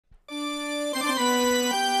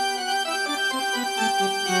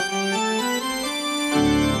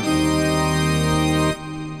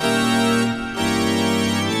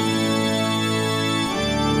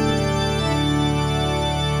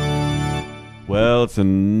Well, it's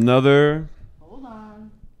another... Hold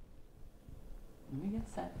on. Let me get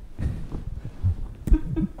set.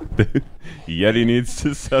 Yeti needs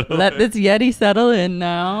to settle Let in. this Yeti settle in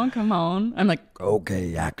now. Come on. I'm like,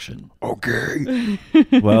 okay, action. Okay.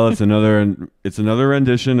 Well, it's another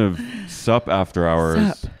rendition of SUP After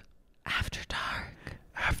Hours. SUP After Dark.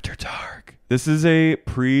 After Dark. This is a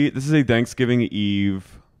Thanksgiving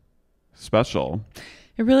Eve special.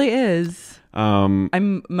 It really is.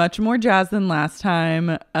 I'm much more jazzed than last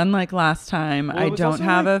time. Unlike last time, I don't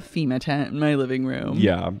have a FEMA tent in my living room.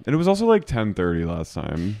 Yeah. And it was also like 10:30 last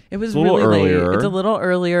time. It was a really little late. earlier. It's a little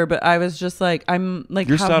earlier, but I was just like, I'm like,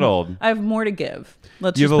 you're settled. I have more to give.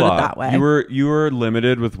 Let's You just have put a lot. it that way. You were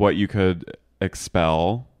limited with what you could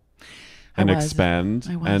expel and expend.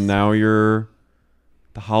 I was. And now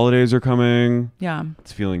the holidays are coming. Yeah.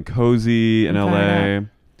 It's feeling cozy in fired LA.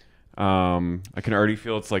 I can already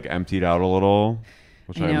feel it's like emptied out a little,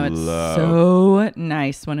 which I know, it's love. so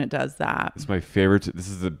nice when it does that. It's my favorite. This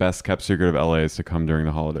is the best kept secret of LA is to come during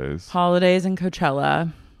the holidays. Holidays and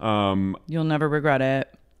Coachella. You'll never regret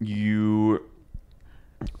it.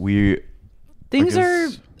 Things are.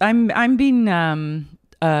 I'm being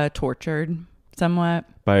tortured somewhat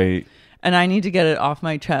by. And I need to get it off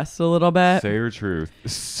my chest a little bit. Say your truth,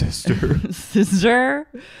 sister.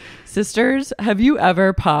 Sisters, have you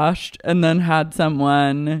ever poshed and then had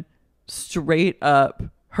someone straight up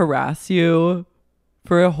harass you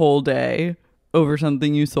for a whole day over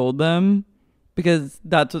something you sold them? Because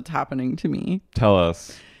that's what's happening to me. Tell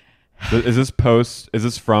us. Is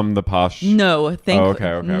this from the posh? No,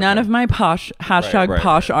 okay. None of my posh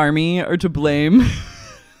posh army are to blame.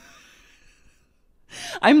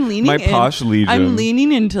 I'm leaning posh legion. I'm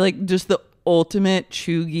leaning into like just the ultimate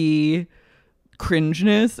chuggy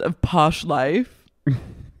cringeness of posh life.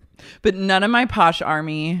 But none of my posh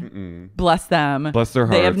army, bless them. Bless their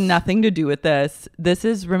hearts. They have nothing to do with this. This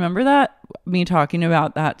is, remember that me talking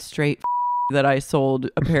about that straight that I sold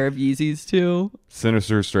a pair of Yeezys to?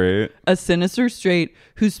 Sinister straight. A sinister straight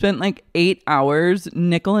who spent like 8 hours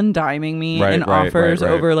nickel and diming me in offers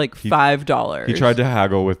over like $5. He tried to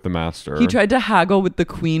haggle with the master. He tried to haggle with the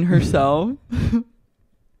queen herself.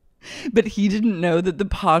 But he didn't know that the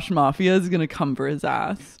posh mafia is going to come for his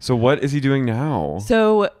ass. So what is he doing now?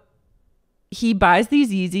 So he buys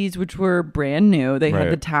these Yeezys, which were brand new. They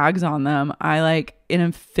had the tags on them. I like, in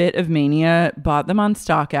a fit of mania, bought them on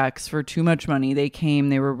StockX for too much money.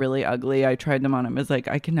 They were really ugly. I tried them on. I was like,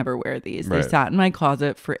 I can never wear these. They sat in my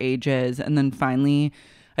closet for ages. And then finally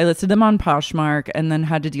I listed them on Poshmark and then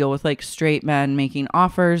had to deal with like straight men making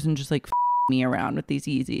offers and just like me around with these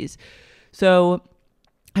Yeezys. So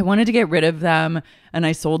I wanted to get rid of them and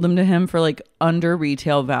I sold them to him for like under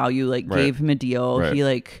retail value, like gave him a deal. He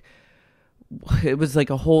like, it was like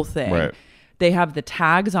a whole thing. They have the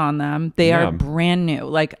tags on them. They are brand new.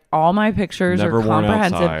 Like all my pictures are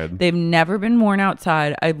comprehensive. They've never been worn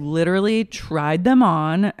outside. I literally tried them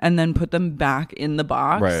on and then put them back in the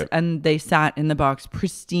box and they sat in the box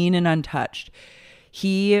pristine and untouched.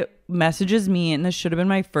 He messages me and this should have been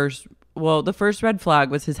my first. Well, the first red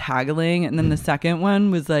flag was his haggling. And then the second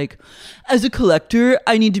one was like, as a collector,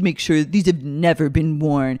 I need to make sure that these have never been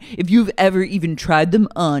worn. If you've ever even tried them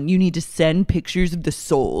on, you need to send pictures of the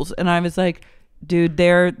soles. And I was like, dude,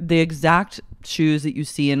 they're the exact shoes that you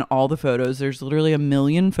see in all the photos. There's literally 1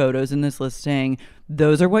 million photos in this listing.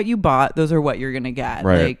 Those are what you bought. Those are what you're going to get.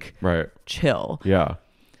 Like, chill. Yeah.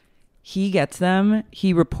 He gets them.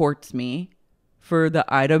 He reports me for the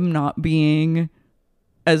item not being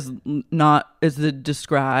as the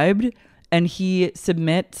described, and he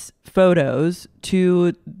submits photos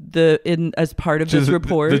to as part of this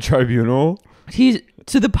report. The tribunal.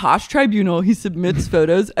 To the posh tribunal, he submits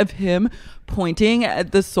photos of him pointing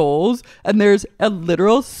at the soles, and there's a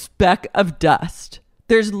literal speck of dust.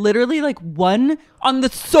 There's literally like one on the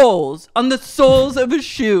soles of a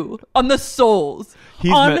shoe, on the soles,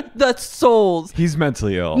 the soles. He's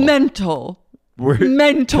mentally ill. Mental.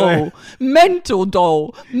 Mental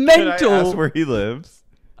doll. Can I ask where he lives?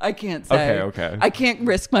 I can't say. Okay. I can't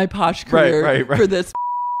risk my posh career for this.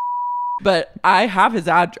 But I have his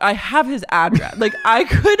address. Like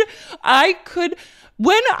I could.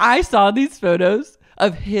 When I saw these photos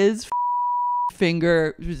of his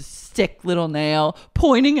finger, stick little nail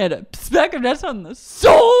pointing at a speck of dust on the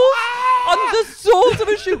soles. On the soles of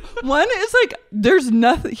a shoe. One is like, there's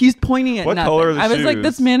nothing. He's pointing at nothing. Color are the I was shoes? like,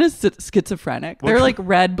 this man is schizophrenic. They're like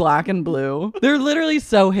red, black, and blue. They're literally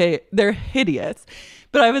they're hideous.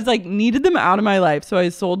 But I was like, needed them out of my life, so I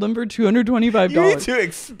sold them for $225. You need to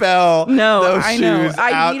expel those shoes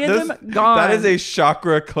I needed them gone. That is a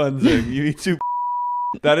chakra cleansing. You need to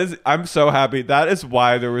I'm so happy. That is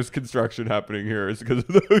why there was construction happening here, is because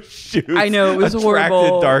of those shoes. I know, it was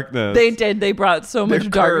horrible. Darkness. They brought so much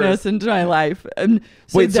darkness into my life. And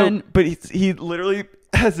so but he literally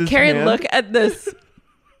has his Carey, hand. look at this.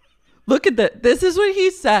 Look at that. This is what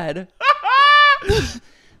he said.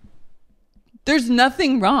 There's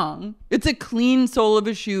nothing wrong. It's a clean sole of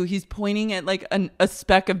a shoe. He's pointing at like a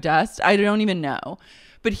speck of dust. I don't even know.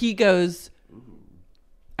 But he goes,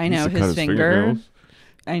 I know his finger.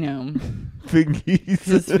 I know. Fingies.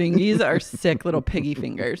 His fingies are sick little piggy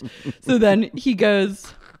fingers. So then he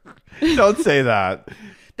goes. Don't say that.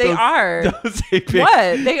 They are. Don't say pig.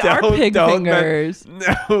 What? They are pig fingers.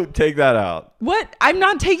 No, take that out. What? I'm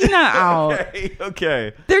not taking that out.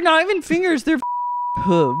 Okay. They're not even fingers. They're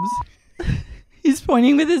hooves. He's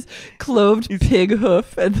pointing with his cloved pig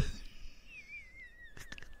hoof at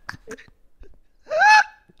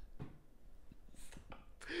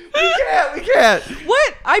We can't.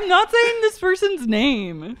 What? I'm not saying this person's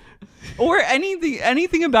name or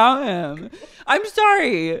anything about him. I'm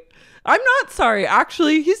sorry. I'm not sorry.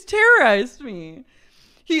 Actually, he's terrorized me.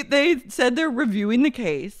 They said they're reviewing the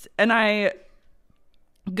case, and I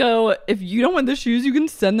go, if you don't want the shoes, you can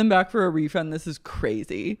send them back for a refund. This is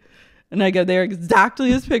crazy. And I go, they're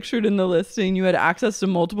exactly as pictured in the listing. You had access to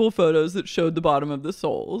multiple photos that showed the bottom of the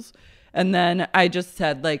soles. And then I just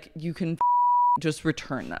said, like, you can just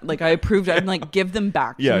return that. Like, I approved. I'm like, give them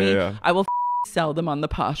back to me. Yeah. I will sell them on the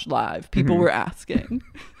Posh Live. People were asking.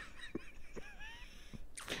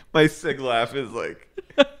 My sick laugh is like,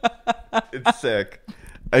 it's sick.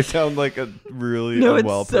 I sound like a really unwell person.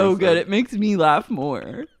 No, it's so good. It makes me laugh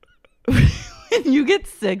more. When you get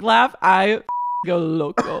sick laugh, I go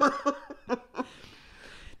loco.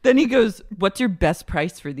 Then he goes, what's your best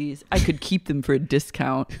price for these? I could keep them for a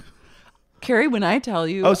discount. Carey, when I tell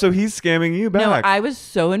you. Oh, so he's scamming you back. No, I was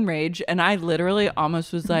so enraged, and I literally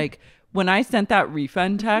almost was like, when I sent that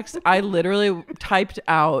refund text, I literally typed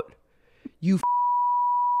out, you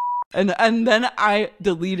and then I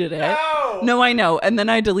deleted it. No, I know. And then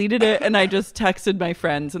I deleted it, and I just texted my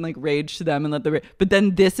friends and like raged to them and but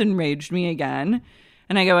then this enraged me again.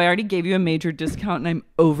 And I go, I already gave you a major discount and I'm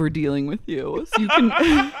over dealing with you. So you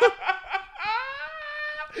can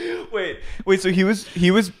Wait, so he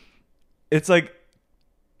was it's like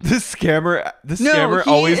the scammer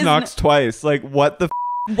always knocks twice. Like what the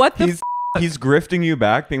he's grifting you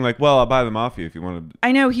back, being like, well, I'll buy them off you if you want to.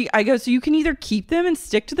 I know. I go, so you can either keep them and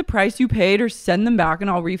stick to the price you paid or send them back and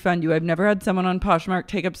I'll refund you. I've never had someone on Poshmark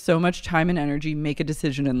take up so much time and energy, make a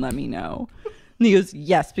decision and let me know. And he goes,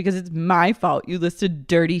 yes, because it's my fault. You listed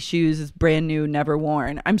dirty shoes as brand new, never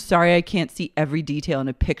worn. I'm sorry I can't see every detail in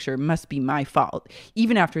a picture. Must be my fault.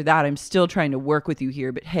 Even after that, I'm still trying to work with you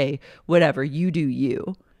here. But hey, whatever, you do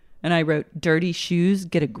you. And I wrote, dirty shoes,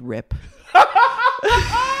 get a grip.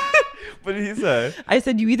 What did he say? I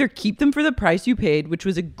said, you either keep them for the price you paid, which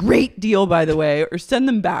was a great deal, by the way, or send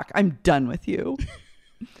them back. I'm done with you.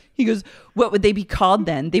 He goes, what would they be called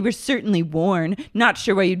then? They were certainly worn. Not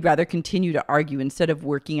sure why you'd rather continue to argue instead of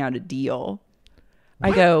working out a deal.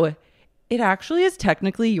 What? I go, it actually is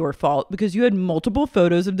technically your fault because you had multiple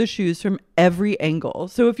photos of the shoes from every angle.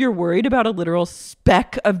 So if you're worried about a literal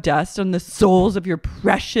speck of dust on the soles of your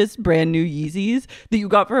precious brand new Yeezys that you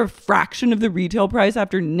got for a fraction of the retail price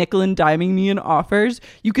after nickel and diming me in offers,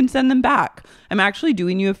 you can send them back. I'm actually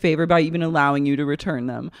doing you a favor by even allowing you to return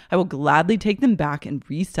them. I will gladly take them back and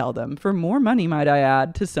resell them for more money, might I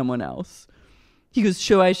add, to someone else. He goes,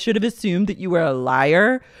 so I should have assumed that you were a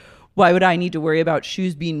liar. Why would I need to worry about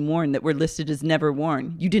shoes being worn that were listed as never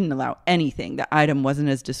worn? You didn't allow anything. The item wasn't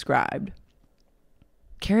as described.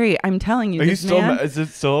 Carey, I'm telling you, is it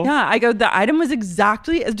still? Yeah, I go, the item was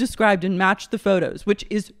exactly as described and matched the photos, which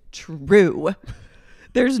is true.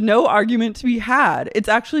 There's no argument to be had. It's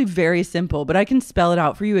actually very simple, but I can spell it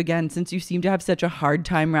out for you again since you seem to have such a hard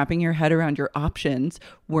time wrapping your head around your options,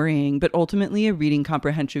 worrying, but ultimately a reading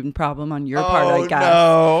comprehension problem on your part, I guess.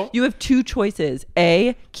 No. You have two choices.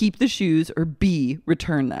 A, keep the shoes, or B,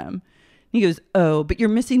 return them. He goes, oh, but you're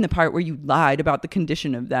missing the part where you lied about the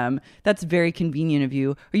condition of them. That's very convenient of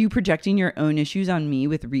you. Are you projecting your own issues on me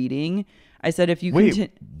with reading? I said, if you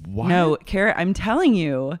what? No, Carey, I'm telling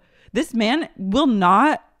you. This man will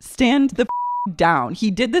not stand the down. He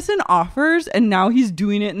did this in offers and now he's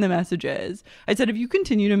doing it in the messages. I said, if you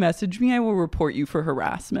continue to message me, I will report you for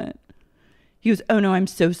harassment. He goes, oh no, I'm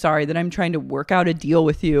so sorry that I'm trying to work out a deal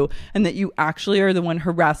with you and that you actually are the one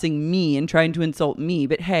harassing me and trying to insult me.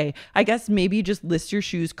 But hey, I guess maybe just list your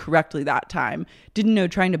shoes correctly that time. Didn't know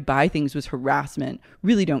trying to buy things was harassment.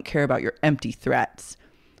 Really don't care about your empty threats.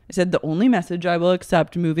 I said, the only message I will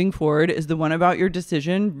accept moving forward is the one about your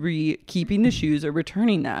decision keeping the shoes or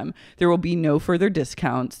returning them. There will be no further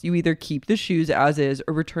discounts. You either keep the shoes as is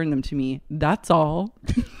or return them to me. That's all.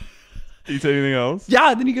 Did you say anything else?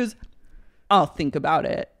 Yeah. Then he goes, I'll think about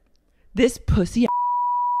it. This pussy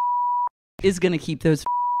is going to keep those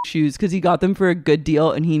shoes because he got them for a good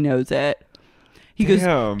deal and he knows it. He goes,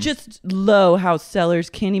 just low how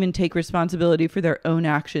sellers can't even take responsibility for their own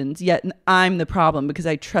actions. Yet I'm the problem because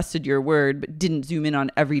I trusted your word, but didn't zoom in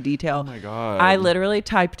on every detail. Oh my God. I literally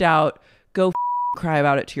typed out, go cry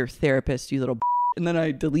about it to your therapist, you little and then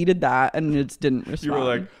I deleted that and it didn't respond. You were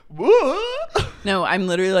like, what? No, I'm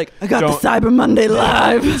literally like, I got the Cyber Monday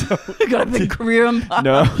live. I got a big career on pod.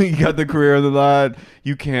 No, you got the career on the line.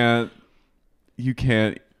 You can't.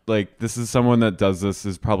 Like, this is someone that does this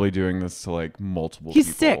is probably doing this to like multiple He's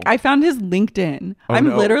people. sick. I found his LinkedIn. Oh, I'm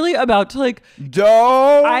no. literally about to like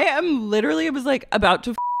I was like about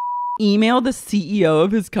to email the CEO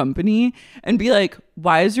of his company and be like,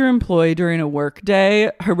 why is your employee during a work day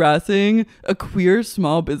harassing a queer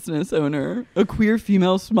small business owner, a queer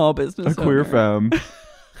female small business owner? Queer femme.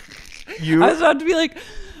 I was about to be like,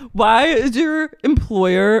 why is your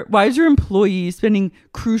employee spending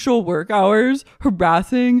crucial work hours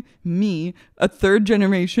harassing me, a third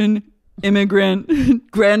generation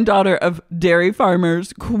immigrant, granddaughter of dairy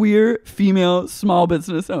farmers, queer female small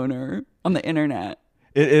business owner on the internet?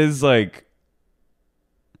 It is like,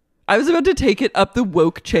 I was about to take it up the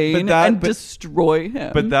woke chain and destroy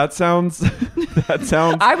him. But that sounds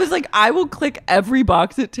I was like, I will click every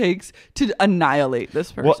box it takes to annihilate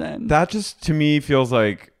this person. Well, that just to me feels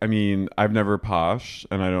like, I mean, I've never posh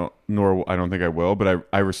and I don't think I will, but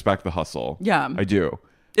I respect the hustle. Yeah. I do.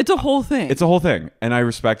 It's a whole thing. It's a whole thing. And I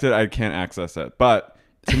respect it. I can't access it. But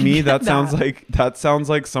to me, that sounds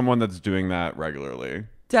like someone that's doing that regularly.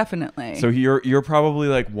 Definitely. So you're probably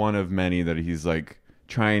like one of many that he's like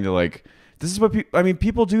trying to like, this is what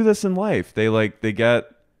people do this in life. They buy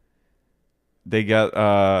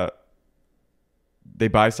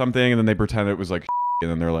something and then they pretend it was like and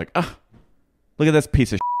then they're like, ah, look at this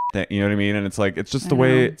piece of thing. You know what I mean? And it's like, it's just the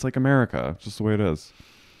way, it's like America. It's just the way it is.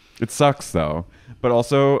 It sucks though. But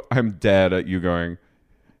also I'm dead at you going,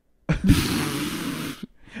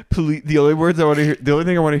 please, the only words I want to hear, the only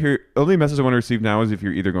thing I want to hear, only message I want to receive now is if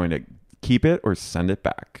you're either going to keep it or send it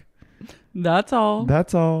back. That's all.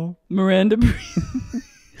 That's all. Miranda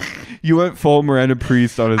You went full Miranda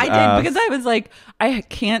Priest on his ass. I did, because I was like, I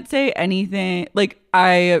can't say anything. Like,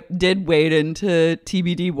 I did wade into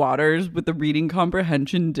TBD waters with the reading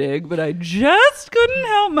comprehension dig, but I just couldn't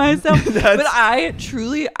help myself. But I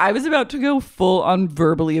was about to go full on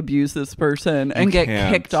verbally abuse this person and get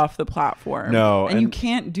kicked off the platform. No. And you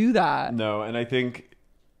can't do that. No, and I think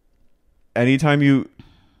anytime you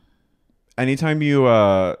I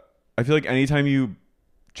feel like anytime you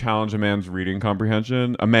challenge a man's reading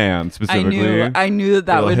comprehension, a man specifically, I knew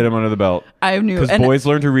that would hit him under the belt. I knew, because boys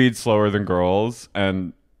learn to read slower than girls,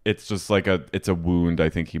 and it's just like it's a wound I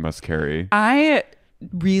think he must carry. I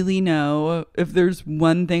really know, if there's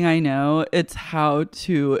one thing I know, it's how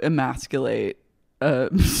to emasculate a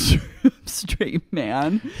straight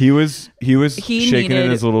man. He shaking in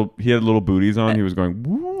his little. He had little booties on. He was going.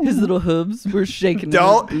 Woo. His little hooves were shaking.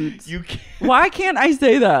 Don't boots. you? Can't. Why can't I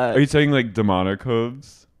say that? Are you saying like demonic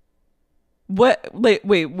hooves? What? Wait.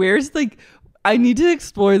 Where's like? I need to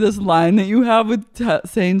explore this line that you have with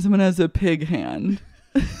saying someone has a pig hand.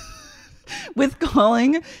 With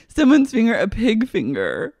calling someone's finger a pig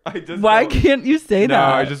finger. Why can't you say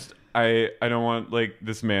that? No, I don't want like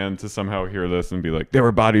this man to somehow hear this and be like, they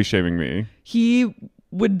were body shaming me. He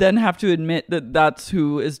would then have to admit that that's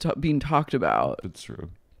who is being talked about. That's true.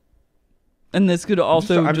 And this could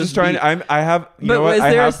also I have, you but know what? Is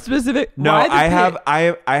there a specific? No, I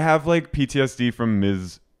have like PTSD from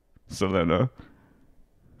Ms. Selena.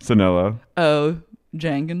 Oh,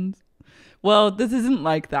 Jenkins. Well, this isn't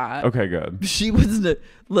like that. Okay, good. She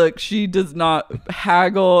she does not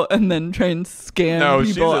haggle and then try and scam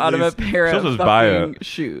people out of a pair of fucking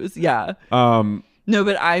shoes. Yeah. No,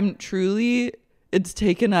 but it's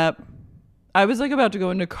taken up. I was like about to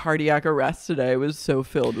go into cardiac arrest today. I was so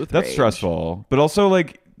filled with rage. Stressful. But also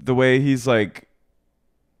like the way he's like,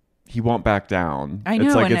 he won't back down. I know.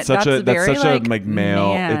 It's like, and that's such a like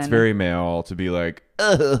male. Man. It's very male to be like,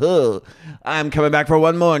 oh, I'm coming back for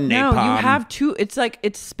one more napalm. No, you have to. It's like,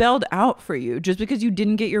 it's spelled out for you. Just because you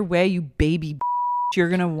didn't get your way, you baby you're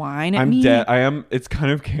going to whine at me. I'm dead. I am. It's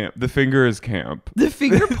kind of camp. The finger is camp. The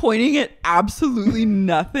finger pointing at absolutely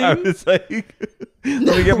nothing. I was like,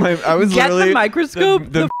 let me get my, I was get literally. the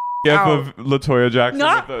microscope. The gif of LaToya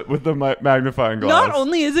Jackson with the magnifying glass. Not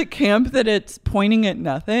only is it camp that it's pointing at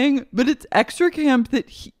nothing, but it's extra camp that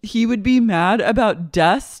he would be mad about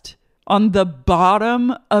dust on the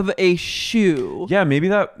bottom of a shoe. Yeah, maybe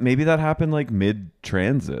that happened like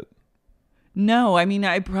mid-transit. No, I mean,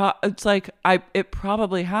 it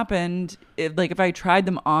probably happened. If I tried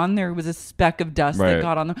them on, there was a speck of dust that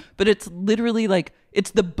got on them. But it's literally like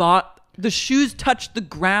it's the shoes touch the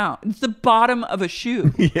ground. It's the bottom of a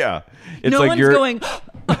shoe. Yeah, it's no like one's going.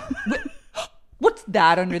 What's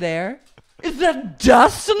that under there? Is that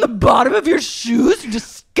dust on the bottom of your shoes? You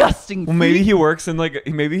disgusting. Well, maybe he works in like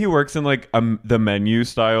the menu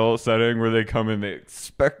style setting where they come in, they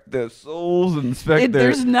inspect their soles,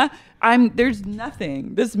 There's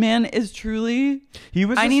nothing. This man is truly.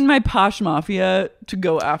 I need my posh mafia to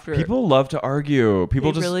go after. People love to argue.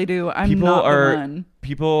 People really do. I'm not the one.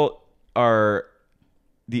 People are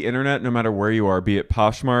the internet. No matter where you are, be it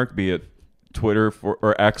Poshmark, be it Twitter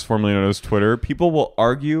or X, formerly known as Twitter, people will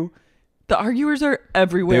argue. The arguers are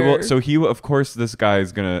everywhere. Of course, this guy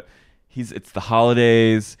is gonna. It's the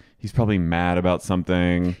holidays. He's probably mad about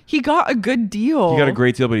something. He got a good deal. He got a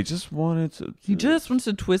great deal, but he just wanted to. He just wants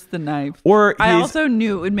to twist the knife. I also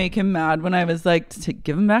knew it would make him mad when I was like,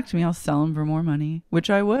 give him back to me. I'll sell him for more money, which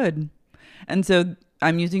I would. And so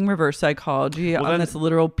I'm using reverse psychology on this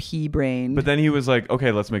literal pea brain. But then he was like,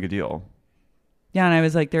 okay, let's make a deal. Yeah, and I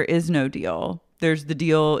was like, there is no deal. The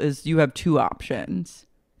deal is you have two options.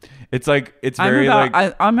 It's like, it's very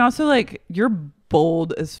like. I'm also like, you're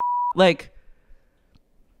bold as like.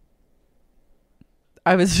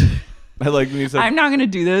 I like when you said, I'm not going to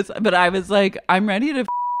do this, but I was like, I'm ready to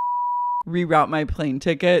reroute my plane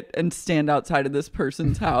ticket and stand outside of this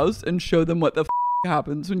person's house and show them what the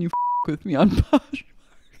happens when you with me on Poshmark.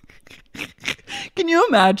 Can you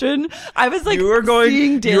imagine? I was like, you're about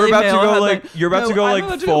to go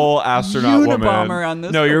like full astronaut woman. On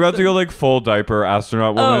this you're about to go like full diaper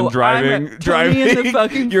astronaut woman driving in the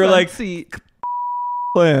fucking you're front like seat.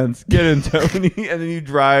 Plans, get in, Tony. And then you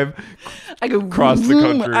drive across the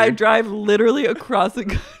country. I drive literally across the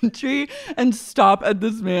country and stop at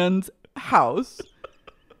this man's house.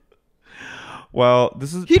 Well,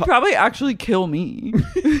 he'd probably actually kill me.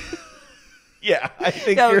 Yeah, I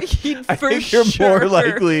think you're more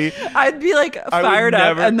likely. I'd be like fired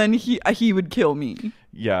up, and then he would kill me.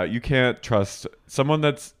 Yeah, you can't trust someone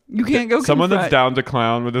that's someone that's down to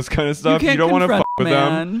clown with this kind of stuff. You don't want to fuck with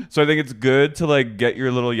them. So I think it's good to like get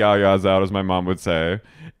your little yayas out, as my mom would say,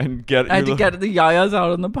 and get. I had to get the yayas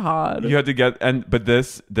out on the pod. You had to get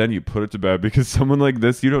then you put it to bed, because someone like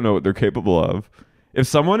this, you don't know what they're capable of. If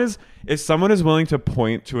someone is willing to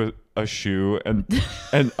point to a shoe and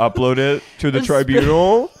upload it to the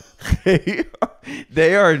tribunal,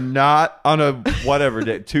 they are not on a whatever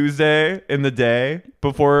day, Tuesday in the day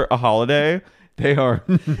before a holiday. They are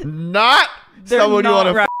not someone you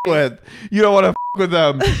want to with. You don't want to with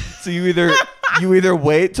them. So you either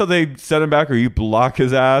wait till they send him back, or you block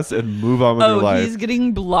his ass and move on with your life. He's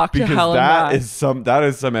getting blocked because to hell that is some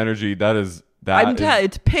energy.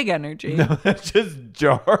 It's pig energy. No, that's just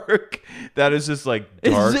dark. That is just like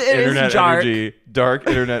dark internet energy. Dark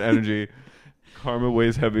internet energy. Karma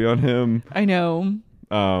weighs heavy on him. I know.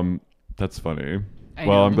 That's funny.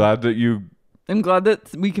 I'm glad that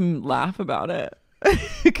we can laugh about it.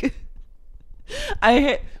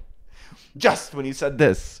 Just when you said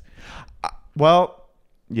this. Well,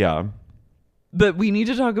 yeah. But we need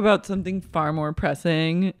to talk about something far more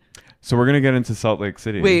pressing. So we're going to get into Salt Lake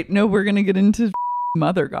City. Wait, no, we're going to get into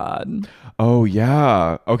Mother God. Oh,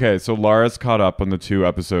 yeah. Okay, so Lara's caught up on the 2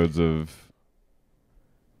 episodes of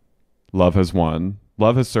Love Has Won.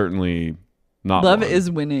 Love has certainly not Love won. Is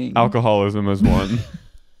winning. Alcoholism has won.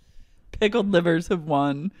 Pickled livers have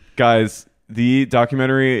won. Guys, the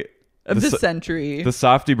documentary... of the century. The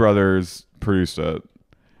Safdie brothers produced it.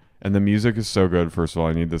 And the music is so good. First of all,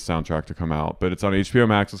 I need the soundtrack to come out. But it's on HBO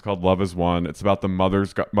Max. It's called Love Has Won. It's about the Mother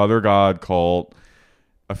God cult.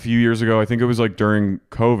 A few years ago, I think it was like during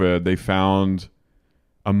COVID, they found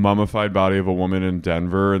a mummified body of a woman in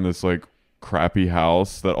Denver in this like crappy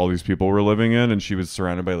house that all these people were living in. And she was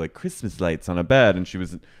surrounded by like Christmas lights on a bed. And she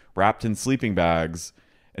was wrapped in sleeping bags.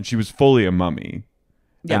 And she was fully a mummy.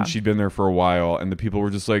 Yeah. And she'd been there for a while. And the people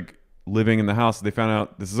were just like living in the house. They found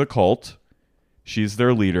out this is a cult. She's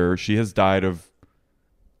their leader. She has died of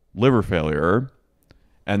liver failure.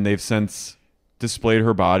 And they've since displayed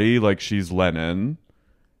her body like she's Lenin,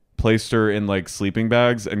 placed her in like sleeping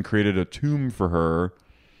bags, and created a tomb for her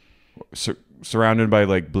surrounded by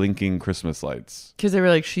like blinking Christmas lights. Because they were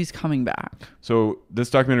like, she's coming back. So this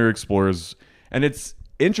documentary explores, and it's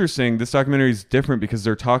interesting. This documentary is different because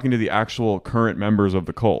they're talking to the actual current members of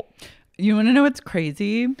the cult. You want to know what's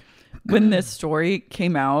crazy? When this story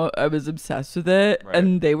came out, I was obsessed with it, right.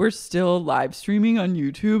 And they were still live streaming on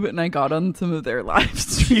YouTube, and I got on some of their live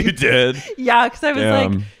streams. You did? Yeah, because I was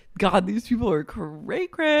like, God, these people are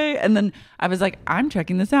cray. And then I was like, I'm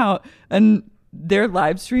checking this out. And their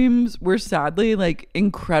live streams were sadly like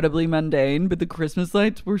incredibly mundane, but the Christmas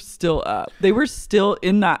lights were still up. They were still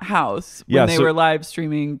in that house when they were live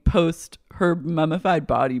streaming post her mummified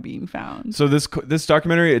body being found. So this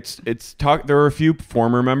documentary, there are a few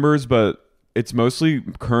former members, but it's mostly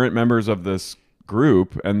current members of this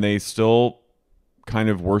group, and they still kind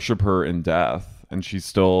of worship her in death, and she's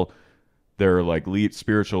still their like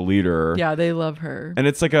spiritual leader. Yeah, they love her. And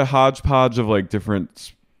it's like a hodgepodge of like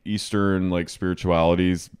different Eastern like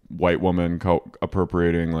spiritualities, white woman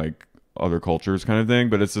appropriating like other cultures kind of thing.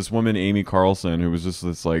 But it's this woman, Amy Carlson, who was just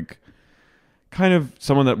this like kind of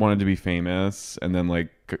someone that wanted to be famous, and then like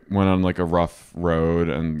went on like a rough road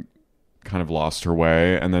and kind of lost her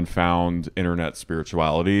way, and then found internet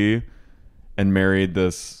spirituality and married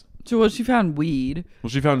this. So what, she found weed? Well,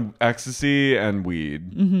 she found ecstasy and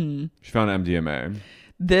weed. Mm-hmm. She found MDMA.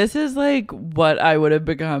 This is like what I would have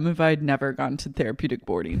become if I'd never gone to therapeutic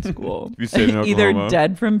boarding school. You stayed in Oklahoma. Either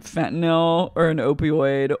dead from fentanyl or an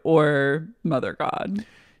opioid or Mother God.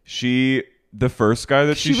 The first guy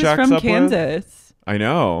that she shacks was from up Kansas. With, I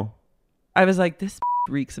know. I was like, this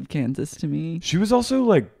reeks of Kansas to me. She was also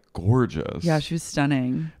like gorgeous. Yeah, she was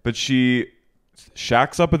stunning. But she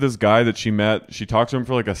shacks up with this guy that she met. She talked to him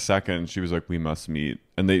for like a second. She was like, we must meet.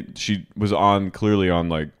 And she was clearly on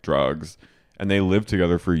like drugs. And they lived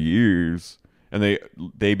together for years. And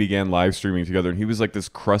they began live streaming together. And he was like this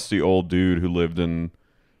crusty old dude who lived in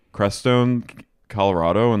Crestone,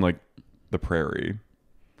 Colorado, and like the prairie.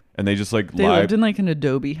 And they just like lived in like an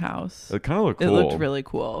adobe house. It kind of looked cool. It looked really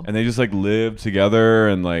cool. And they just like lived together,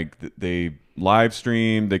 and like they live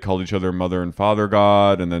streamed. They called each other Mother and Father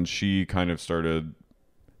God. And then she kind of started,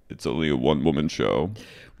 it's only a one woman show.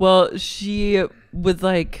 Well, she was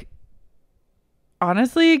like,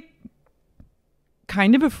 honestly,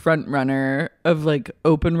 kind of a front runner of like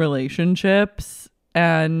open relationships,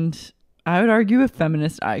 and I would argue a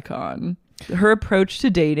feminist icon. Her approach to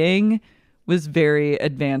dating was very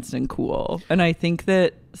advanced and cool, and I think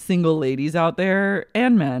that single ladies out there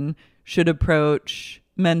and men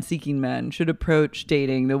seeking men should approach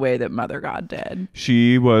dating the way that Mother God did.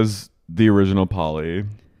 She was the original Polly.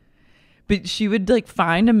 But she would like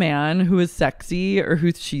find a man who was sexy or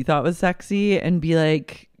who she thought was sexy and be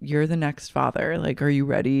like, you're the next father. Like, are you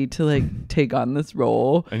ready to like take on this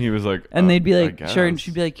role? And he was like, and they'd be like, sure. And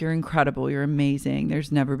she'd be like, you're incredible. You're amazing. There's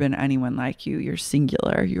never been anyone like you. You're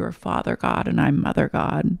singular. You're Father God and I'm Mother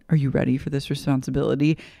God. Are you ready for this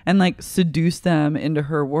responsibility? And like seduce them into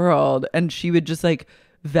her world. And she would just like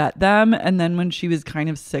vet them. And then when she was kind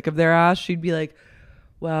of sick of their ass, she'd be like,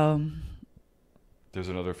 well, There's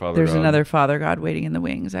another Father God waiting in the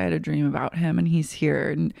wings. I had a dream about him and he's here,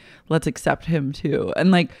 and let's accept him too.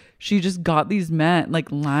 And like she just got these men, like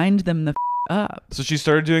lined them the up. So she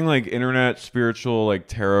started doing like internet spiritual like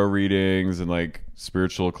tarot readings and like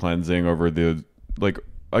spiritual cleansing over the like,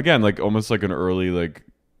 again, like almost like an early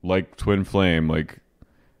like Twin Flame, like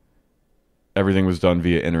everything was done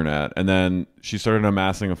via internet. And then she started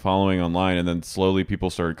amassing a following online, and then slowly people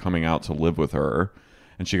started coming out to live with her.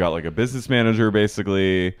 And she got like a business manager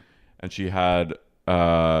basically, and she had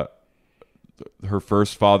her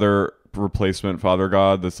first replacement Father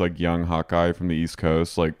God, this like young hot guy from the East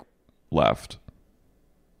Coast, like left.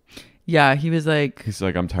 Yeah, he's like,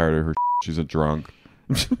 I'm tired of her. She's a drunk.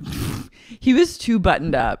 He was too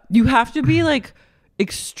buttoned up. You have to be like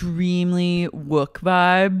extremely wook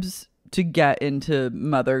vibes to get into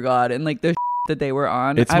Mother God, and like the that they were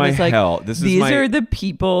on. It's my hell. These are the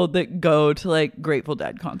people that go to like Grateful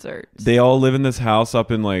Dead concerts. They all live in this house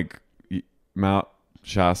up in like Mount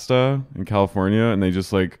Shasta in California, and they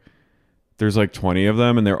just like, there's like 20 of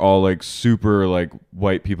them, and they're all like super like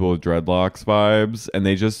white people with dreadlocks vibes, and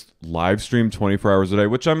they just live stream 24 hours a day,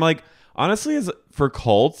 which I'm like, honestly, as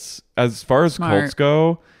far as cults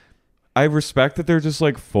go, I respect that they're just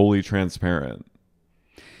like fully transparent.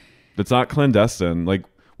 It's not clandestine. Like,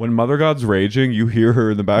 when Mother God's raging, you hear her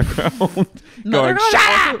in the background going, shut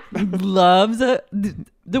up! Loves it.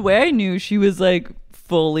 The way I knew she was like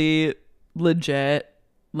fully legit,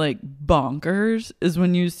 like bonkers, is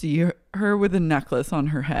when you see her with a necklace on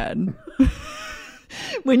her head.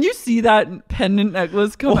 When you see that pendant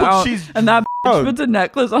necklace come out and that bitch puts a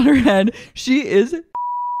necklace on her head, she's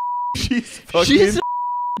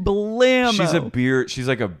blammo. She's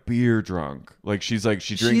like a beer drunk. Like she drinks.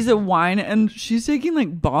 She's a wine and she's taking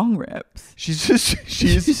like bong rips.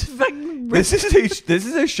 She's fucking. This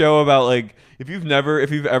is a show about like if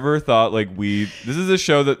you've ever thought like weed. This is a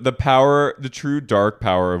show that the true dark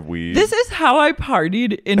power of weed. This is how I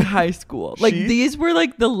partied in high school. Like these were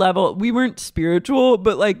like the level. We weren't spiritual,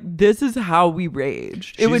 but like this is how we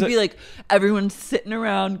raged. It would be like everyone sitting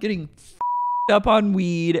around getting up on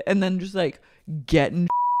weed and then just like getting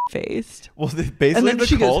faced. Well, basically and then the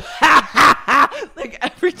she cult. Goes, ha, ha, ha. Like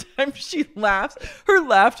every time she laughs, her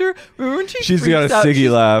laughter. Remember when she's got a Siggy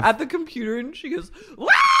laugh at the computer and she goes, wah,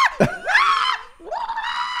 wah, wah,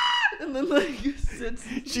 and then like sits.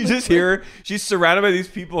 She's surrounded by these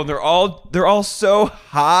people and they're all so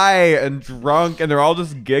high and drunk and they're all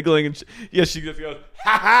just giggling and she just goes.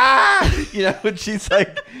 Ha ha! You know, and she's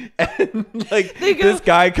like, and like this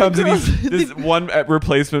guy comes and this one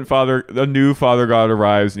replacement father, a new father god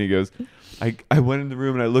arrives and he goes, I went in the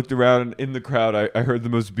room and I looked around and in the crowd I heard the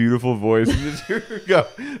most beautiful voice and just hear her go,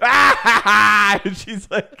 ah ha ha! And he's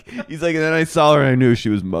like, and then I saw her and I knew she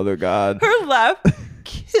was Mother God. Her laugh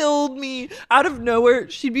killed me. Out of nowhere,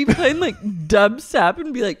 she'd be playing like dubstep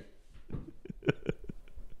and be like.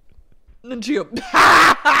 And then she go, she's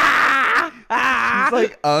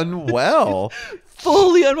like unwell.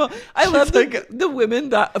 Fully unwell. I love like, the women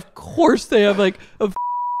that, of course, they have like a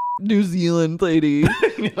New Zealand lady.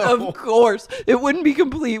 Of course. It wouldn't be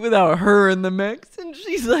complete without her in the mix. And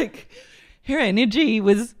she's like, her energy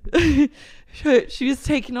was, she was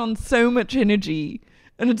taking on so much energy.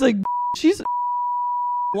 And it's like, she's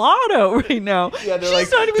Lotto right now. Yeah,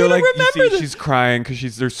 she's not even gonna remember this. She's crying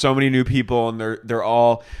because there's so many new people and they're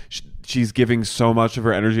all she's giving so much of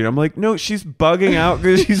her energy and I'm like, no, she's bugging out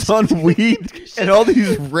because she's on weed and all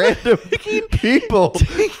these random people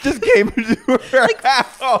just came into her like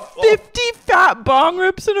house. 50 fat bong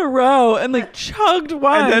rips in a row and like chugged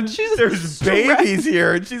wine. And then there's babies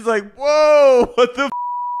here and she's like, whoa, what the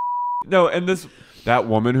no. And that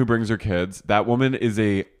woman who brings her kids, that woman is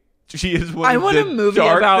she is one. I want a movie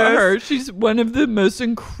about her. She's one of the most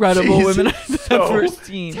incredible women I've ever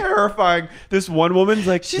seen. Terrifying. This one woman's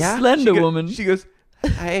like, she's Slender Woman. She goes,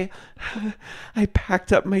 I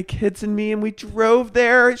packed up my kids and me and we drove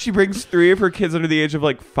there. She brings 3 of her kids under the age of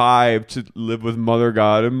like 5 to live with Mother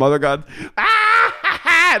God, and Mother God,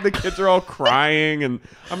 and the kids are all crying, and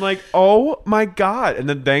I'm like, oh my God. And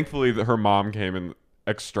then thankfully her mom came and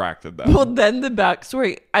extracted that. Well, then the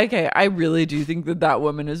backstory. Okay, I really do think that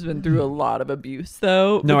woman has been through a lot of abuse,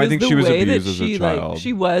 though. No, I think she was abused as a child. Like,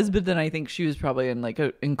 she was, but then I think she was probably in like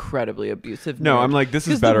an incredibly abusive. No, I'm like, this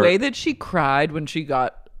is better. The way that she cried when she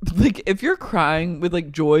got like, if you're crying with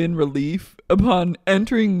like joy and relief upon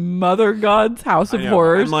entering Mother God's house of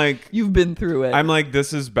horrors, I'm like, you've been through it. I'm like,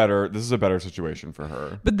 this is better. This is a better situation for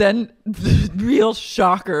her. But then the real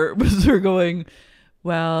shocker was her going,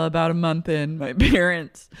 well, about a month in, my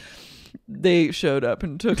parents, they showed up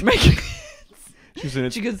and took my kids.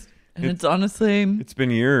 She goes, and it's honestly, it's been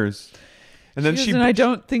years. And then and I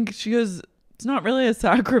don't think, she goes, it's not really a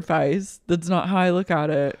sacrifice. That's not how I look at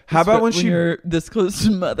it. How about when you're this close to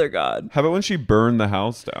Mother God? How about when she burned the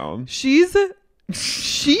house down? She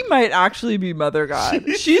might actually be Mother God.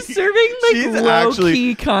 She's serving like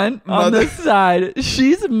low-key cunt on the side.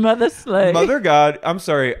 She's Mother Slay. Mother God, I'm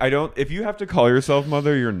sorry. If you have to call yourself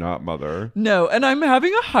Mother, you're not Mother. No, and I'm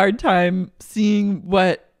having a hard time seeing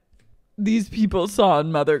what these people saw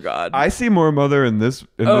in Mother God. I see more Mother in this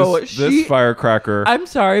firecracker. I'm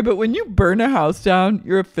sorry, but when you burn a house down,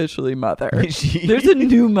 you're officially Mother. There's a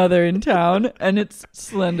new Mother in town, and it's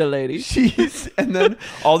Slender Lady. And then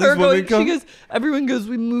all these women come. Everyone goes,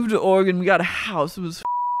 we moved to Oregon, we got a house, it was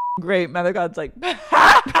great. Mother God's like, and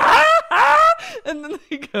then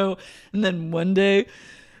they go, and then one day,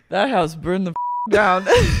 that house burned the down.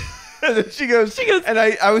 And then she goes, and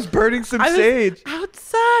I was burning some sage.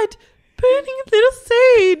 Outside, burning a little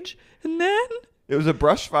sage, and then it was a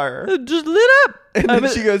brush fire. It just lit up. And then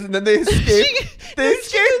she goes, and then they escaped. They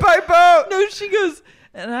escaped by boat. No, she goes,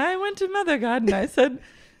 and I went to Mother God, and I said,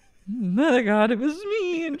 Mother God, it was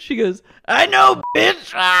me. And she goes, I know,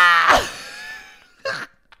 bitch.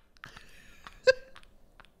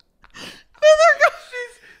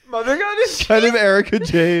 Mother God is kind of Erica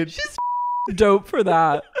Jane. She's dope for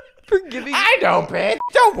that. For giving. I know, bitch.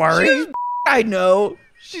 Don't worry. I know.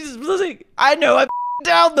 She's like, I know. I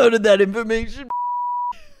downloaded that information.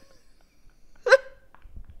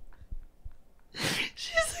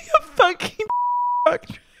 She's like a fucking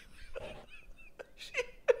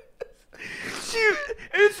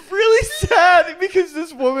it's really sad because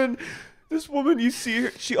this woman This woman, you see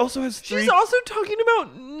her, she also has three. She's also talking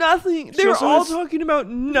about nothing. They're all talking about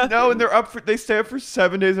nothing. No, and they stay up for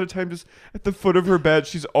 7 days at a time, just at the foot of her bed.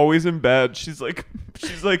 She's always in bed. She's like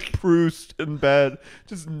Proust in bed,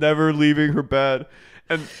 just never leaving her bed.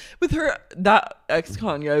 And with her, that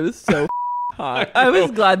ex-con guy was so hot. I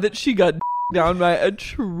was glad that she got down by a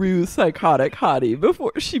true psychotic hottie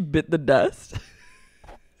before she bit the dust.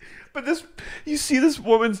 But you see this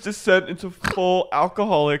woman's descent into full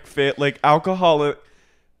alcoholic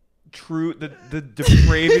true the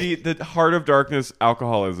depravity, the heart of darkness,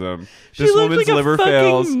 alcoholism. This woman's like liver a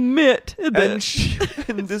fails. Mitt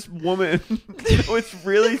And this woman, it's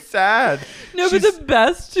really sad. No, but the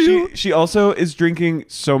best too. She also is drinking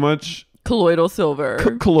so much colloidal silver.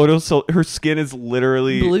 Colloidal silver. Her skin is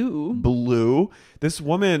literally blue. This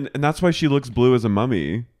woman, and that's why she looks blue as a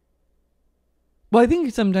mummy. Well, I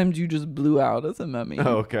think sometimes you just blew out as a mummy.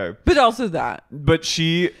 Oh, okay. But also that. But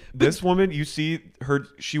this woman, you see her,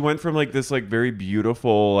 she went from like this like very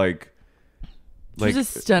beautiful she's a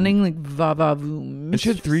stunning like va-va-voom. And she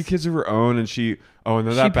had 3 kids of her own, and and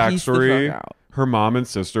then that backstory, her mom and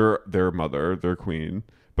sister, their mother, their queen.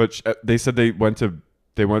 But they said they went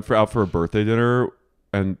out for a birthday dinner,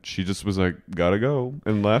 and she just was like, gotta go,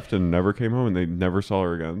 and left and never came home, and they never saw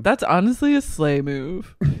her again. That's honestly a slay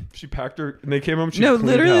move. She packed her, and they came home.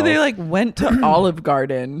 Literally they like went to Olive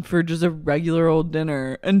Garden for just a regular old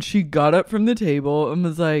dinner, and she got up from the table and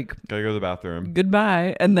was like, gotta go to the bathroom,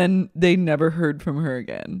 goodbye. And then they never heard from her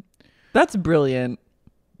again. That's brilliant.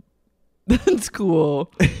 That's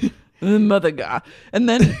cool. The mother guy. And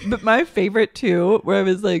then, but my favorite too, where I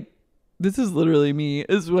was like, this is literally me,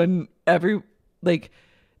 is when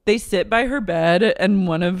they sit by her bed and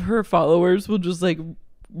one of her followers will just like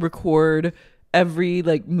record every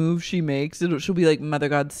like move she makes. She'll be like, Mother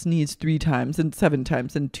God sneezed 3 times and 7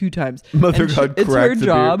 times and 2 times. It's her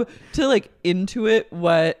job to like intuit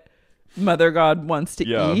what Mother God wants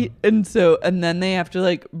to eat. And then they have to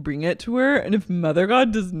like bring it to her. And if Mother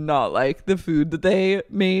God does not like the food that they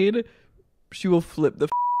made, she will flip the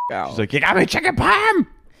out. She's like, you got me chicken parm.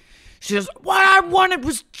 She goes, what I wanted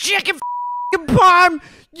was chicken parm,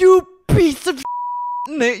 you piece of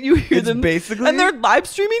and you hear them basically, and they're live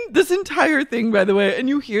streaming this entire thing, by the way, and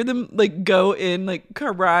you hear them like go in like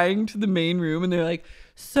crying to the main room, and they're like,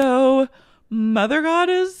 so Mother God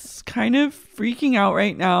is kind of freaking out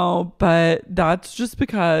right now, but that's just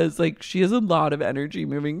because like she has a lot of energy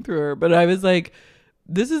moving through her. But I was like,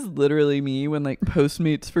 this is literally me when like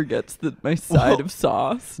Postmates forgets my side of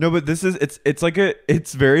sauce. No, but this is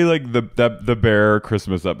it's very like the Bear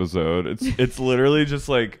Christmas episode. It's literally just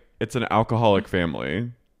like, it's an alcoholic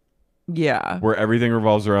family. Yeah. Where everything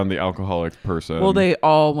revolves around the alcoholic person. Well, they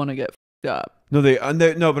all want to get up. No,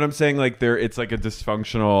 but I'm saying like it's like a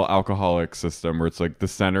dysfunctional alcoholic system where it's like the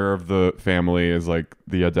center of the family is like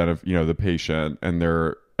the patient, and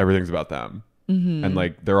everything's about them. Mm-hmm. And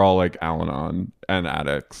like they're all like Al-Anon and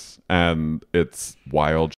addicts, and it's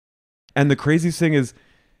wild. And the craziest thing is,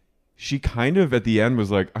 she kind of at the end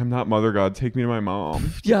was like, I'm not Mother God, take me to my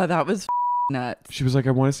mom. Yeah, that was nuts. She was like,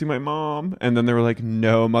 I want to see my mom. And then they were like,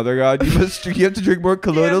 no, Mother God, you have to drink more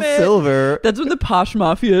colloidal silver. That's when the posh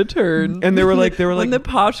mafia turned. And they were like when the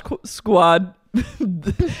posh squad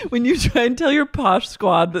when you try and tell your posh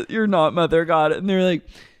squad that you're not Mother God, and they're like,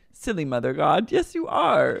 silly Mother God, yes you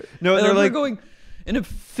are. No, and they're like going in a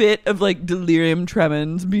fit of like delirium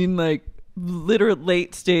tremens, being like literal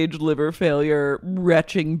late stage liver failure,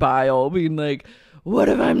 retching bile, being like, what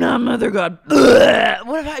if I'm not Mother God?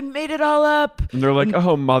 What if I made it all up? And they're like,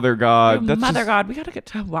 oh Mother God, God, we gotta get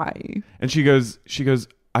to Hawaii. And she goes, she's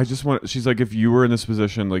like, if you were in this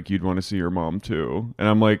position, like you'd want to see your mom too. And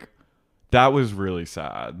I'm like, that was really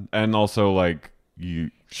sad. And also like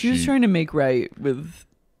she was trying to make right with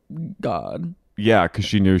God. Yeah, because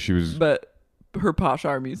she knew she was. But her posh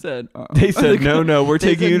army said, they said, no, we're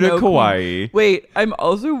taking you to Kauai. Wait, I'm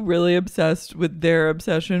also really obsessed with their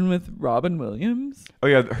obsession with Robin Williams. Oh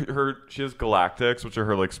yeah, she has Galactics, which are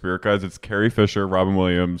her like spirit guides. It's Carrie Fisher, Robin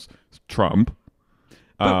Williams, Trump.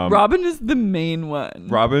 But Robin is the main one.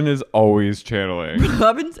 Robin is always channeling.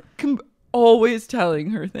 Robin's always telling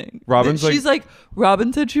her thing. She's like,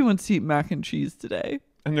 Robin said she wants to eat mac and cheese today.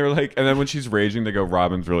 And they're like, and then when she's raging, they go,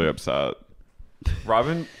 Robin's really upset.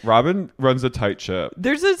 Robin runs a tight ship.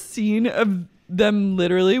 There's a scene of them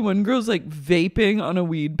literally, one girl's like vaping on a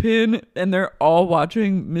weed pin, and they're all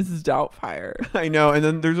watching Mrs. Doubtfire. I know. And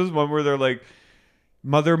then there's this one where they're like,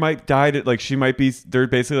 Mother might die to, like, she might be, they're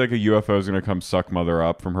basically like a UFO is going to come suck Mother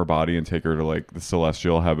up from her body and take her to like the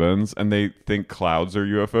celestial heavens, and they think clouds are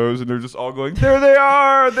UFOs, and they're just all going, there they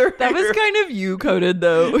are. That was kind of you coded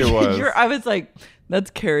though. It was. I was like, that's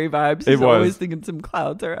Carey vibes. He's always thinking some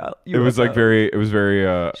clouds are out. UFOs. It was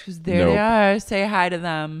very, she was there. Nope. They are. Say hi to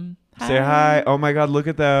them. Hi. Say hi. Oh my God, look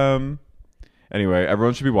at them. Anyway,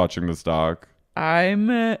 everyone should be watching this doc.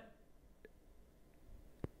 I'm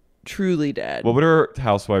truly dead. What would her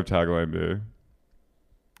housewife tagline be?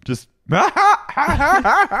 Just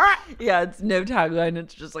yeah, it's no tagline.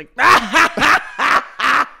 It's just like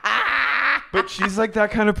but she's like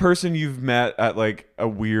that kind of person you've met at like a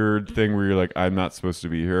weird thing where you're like, I'm not supposed to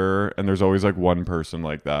be here, and there's always like one person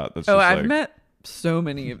like that. That's I've met so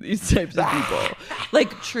many of these types of people.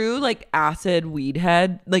 Like true like acid weed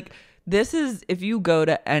head. Like this is, if you go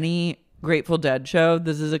to any Grateful Dead show,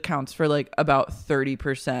 accounts for like about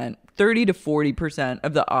 30% to 40%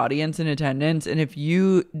 of the audience in attendance. And if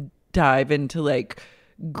you dive into like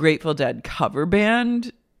Grateful Dead cover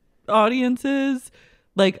band audiences,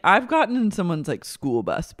 like I've gotten in someone's like school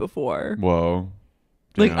bus before. Whoa.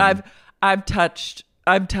 Damn. Like I've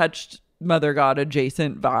touched Mother God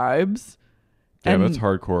adjacent vibes. Damn, that's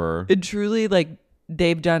hardcore. It truly like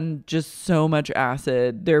they've done just so much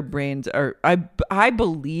acid. Their brains are. I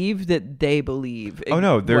believe that they believe. Oh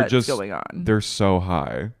no, they're what's just going on. They're so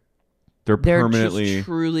high. They're permanently just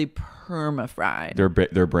truly perma-fried.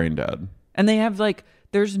 They're brain dead. And they have like,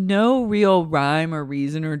 there's no real rhyme or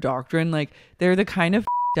reason or doctrine. Like they're the kind of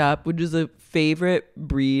up, which is a favorite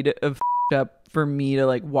breed of up for me to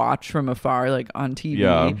like watch from afar, like on TV.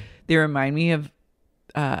 Yeah. They remind me of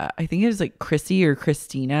I think it was like Chrissy or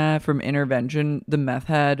Christina from Intervention, the meth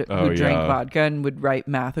head who drank vodka and would write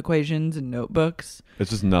math equations in notebooks. It's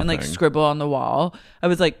just nothing. And like scribble on the wall. I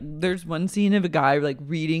was like, there's one scene of a guy like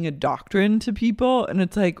reading a doctrine to people, and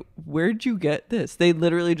it's like, where'd you get this? They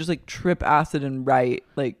literally just like trip acid and write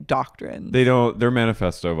like doctrine. They're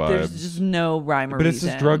manifesto vibes. There's just no rhyme or reason. But it's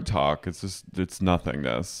just drug talk. It's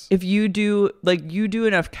nothingness. If you do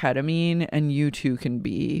enough ketamine, and you too can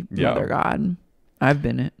be Mother God. I've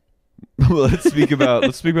been it. Well, let's speak about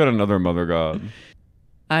another Mother God.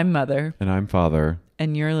 I'm Mother. And I'm Father.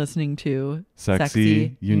 And you're listening to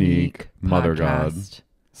Sexy Unique Mother God.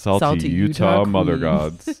 Salty Utah Mother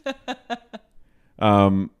Gods.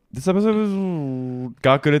 This episode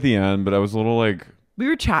got good at the end, but I was a little like, we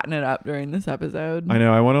were chatting it up during this episode. I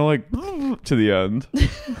know. I want to like to the end.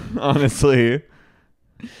 Honestly.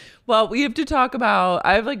 Well, we have to talk about,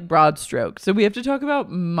 I have like broad strokes. So we have to talk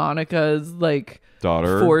about Monica's like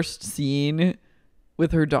daughter forced scene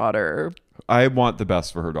with her daughter. I want the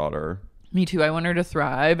best for her daughter. Me too. I want her to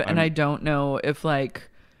thrive. And I don't know if like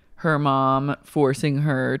her mom forcing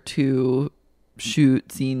her to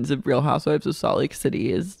shoot scenes of Real Housewives of Salt Lake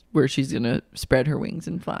City is where she's going to spread her wings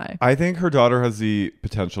and fly. I think her daughter has the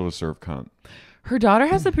potential to serve cunt. Her daughter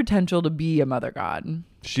has the potential to be a Mother God.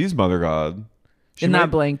 She's Mother God.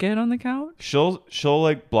 That blanket on the couch? She'll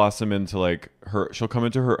like blossom into like she'll come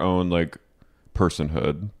into her own like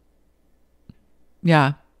personhood.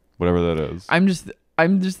 Yeah. Whatever that is. I'm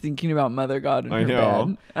just thinking about Mother God in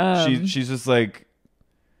her bed. She's just like,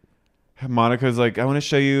 Monica's like, I want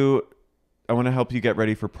to help you get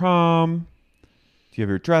ready for prom. Do you have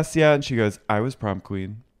your dress yet? And she goes, I was prom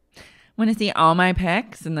queen. Want to see all my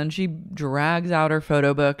pics? And then she drags out her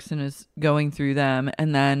photo books and is going through them.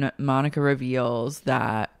 And then Monica reveals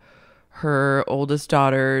that her oldest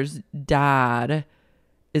daughter's dad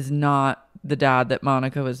is not the dad that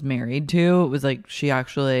Monica was married to. It was like she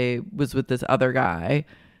actually was with this other guy.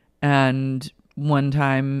 And one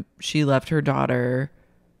time she left her daughter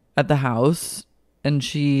at the house and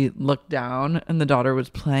she looked down and the daughter was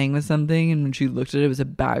playing with something. And when she looked at it, it was a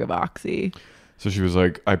bag of Oxy. So she was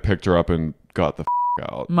like, I picked her up and got the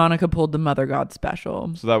out. Monica pulled the Mother God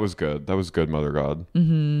special. So that was good. That was good, Mother God.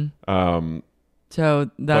 Mm-hmm. So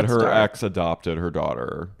that's but her ex adopted her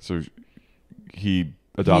daughter. So he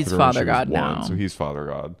adopted her when she was 1. Now. So he's Father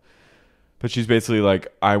God. But she's basically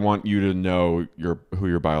like, I want you to know who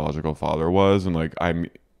your biological father was. And like,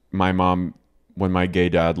 my mom, when my gay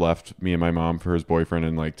dad left me and my mom for his boyfriend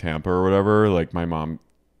in like Tampa or whatever, like my mom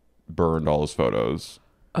burned all his photos.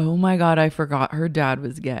 Oh my God, I forgot her dad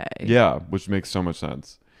was gay. Yeah, which makes so much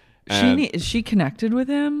sense. Is she connected with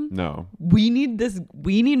him? No. We need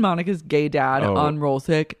Monica's gay dad on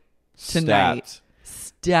RHOSLC tonight.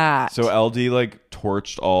 Stat. So LD like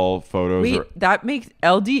torched all photos. Wait, that makes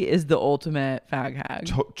LD is the ultimate fag hag.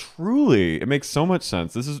 Truly, it makes so much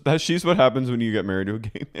sense. She's what happens when you get married to a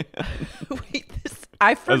gay man. Wait,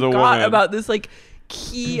 I forgot about this like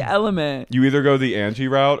key element. You either go the Angie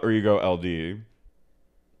route or you go LD.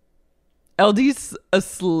 LD's a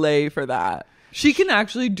slay for that. She can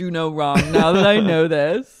actually do no wrong now that I know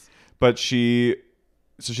this. But she's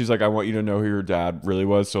like, I want you to know who your dad really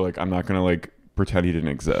was. So like, I'm not going to like pretend he didn't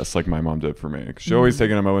exist like my mom did for me. She always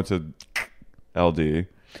taking a moment to LD.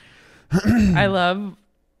 I love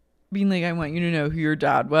being like, I want you to know who your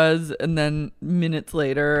dad was. And then minutes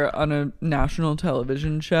later on a national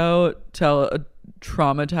television show, tell a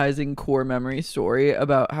traumatizing core memory story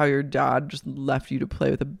about how your dad just left you to play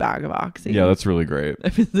with a bag of oxy. Yeah, that's really great.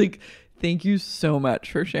 I mean, like, thank you so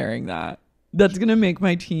much for sharing that. That's going to make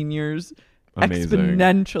my teen years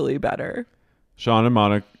exponentially better. Shawn and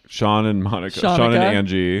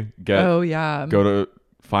Angie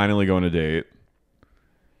finally go on a date,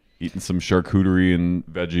 eating some charcuterie and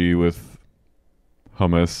veggie with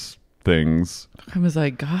hummus things. I was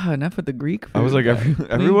like, God, enough with the Greek food. I was like,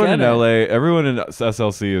 everyone in LA, everyone in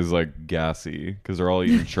SLC is like gassy because they're all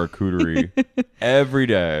eating charcuterie every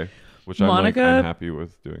day, which I'm happy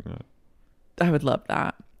with doing that. I would love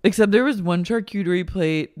that. Except there was one charcuterie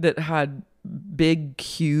plate that had big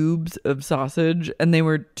cubes of sausage and they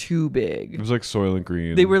were too big. It was like Soylent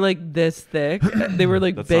Green. They were like this thick. They were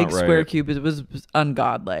like big square cubes. It was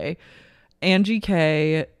ungodly. Angie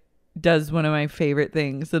K does one of my favorite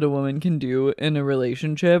things that a woman can do in a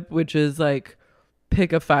relationship, which is like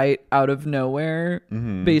pick a fight out of nowhere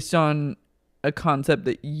based on a concept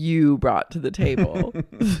that you brought to the table.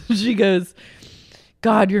 She goes,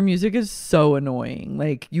 God, your music is so annoying.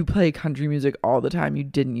 Like, you play country music all the time. You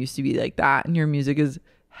didn't used to be like that. And your music is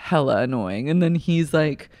hella annoying. And then he's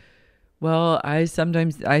like, well, I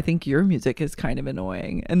think your music is kind of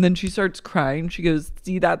annoying. And then she starts crying. She goes,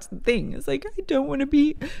 see, that's the thing. It's like, I don't want to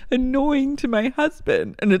be annoying to my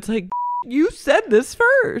husband. And it's like, you said this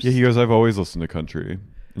first. Yeah, he goes, I've always listened to country.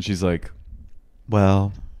 And she's like,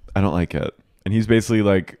 well, I don't like it. And he's basically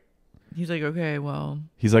like, he's like, okay, well.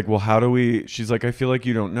 He's like, well, how do we? She's like, I feel like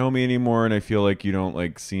you don't know me anymore, and I feel like you don't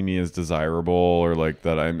like see me as desirable, or like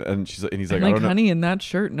that I'm. And he's like, I don't honey, know. In that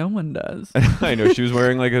shirt, no one does. I know she was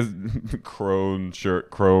wearing like a chrome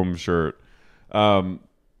shirt. But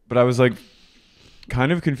I was like,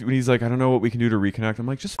 kind of confused. He's like, I don't know what we can do to reconnect. I'm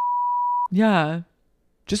like, just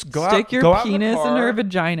go stick out, your penis in her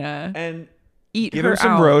vagina and give her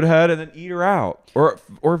some out. roadhead, and then eat her out,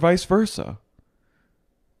 or vice versa.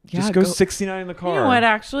 Yeah, just go 69 in the car. You know what?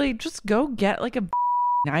 Actually, just go get like a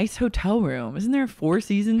nice hotel room. Isn't there 4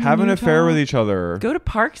 seasons? Have an affair with each other. Go to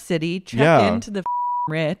Park City, check into the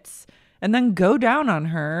Ritz, and then go down on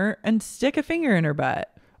her and stick a finger in her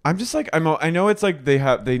butt. I'm just like, I know it's like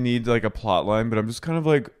they need like a plot line, but I'm just kind of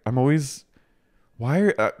like, I'm always,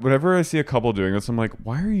 whenever I see a couple doing this, I'm like,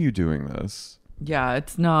 why are you doing this? Yeah,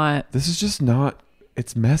 it's not. This is just not.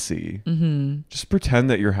 It's messy. Just pretend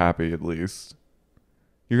that you're happy at least.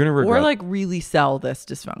 You're gonna regret, or like really sell this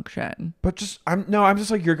dysfunction. But I'm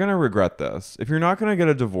just like, you're gonna regret this. If you're not gonna get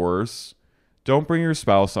a divorce, don't bring your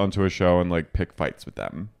spouse onto a show and like pick fights with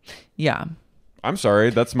them. Yeah, I'm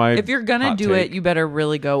sorry. That's my. If you're gonna do it, you better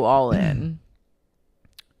really go all in.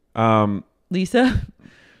 Lisa,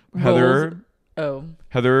 Heather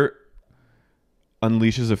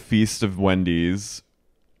unleashes a feast of Wendy's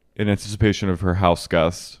in anticipation of her house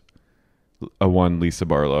guest, one Lisa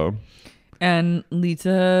Barlow. And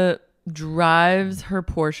Lisa drives her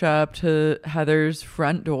Porsche up to Heather's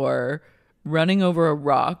front door, running over a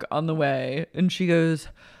rock on the way. And she goes,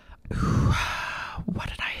 what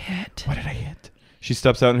did I hit? What did I hit? She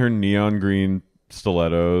steps out in her neon green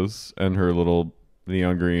stilettos and her little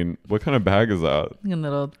neon green. What kind of bag is that? A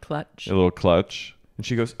little clutch. A little clutch. And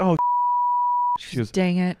she goes, oh. She goes,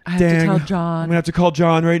 dang it. I have to tell John. I'm going to have to call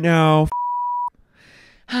John right now.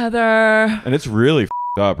 Heather. And it's really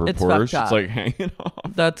up her Porsche. It's like hanging off.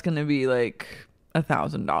 That's gonna be like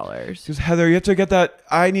 $1,000. She goes, Heather, you have to get that.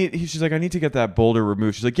 She's like, I need to get that boulder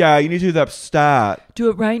removed. She's like, yeah, you need to do that stat. Do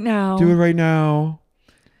it right now.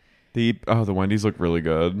 The Wendy's look really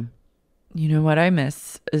good. You know what I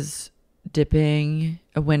miss is dipping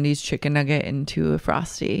a Wendy's chicken nugget into a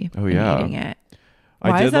Frosty. Oh yeah, and eating it.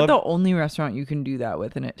 Why is that the only restaurant you can do that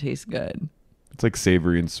with and it tastes good? It's like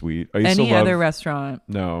savory and sweet. Any other restaurant?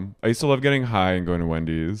 No. I used to love getting high and going to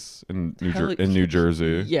Wendy's in New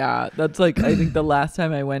Jersey. Yeah, that's like, I think the last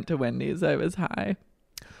time I went to Wendy's, I was high.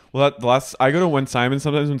 Well, I go to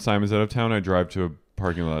sometimes when Simon's out of town, I drive to a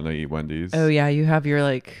parking lot and I eat Wendy's. Oh yeah, you have your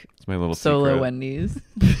like, it's my little solo secret. Wendy's.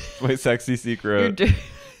 My sexy secret.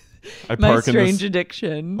 I my park strange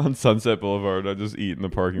addiction. On Sunset Boulevard. I just eat in the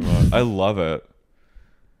parking lot. I love it.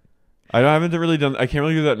 I can't really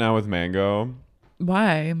do that now with Mango.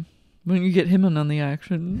 Why? When you get him on the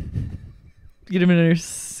action, get him in a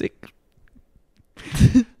sick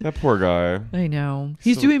That poor guy. I know.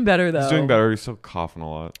 He's doing better, though. He's doing better. He's still coughing a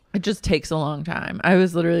lot. It just takes a long time. I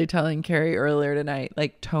was literally telling Carey earlier tonight,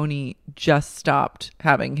 like, Tony just stopped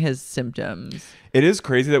having his symptoms. It is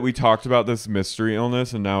crazy that we talked about this mystery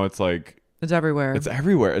illness, and now it's like... It's everywhere. It's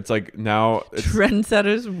everywhere. It's like now...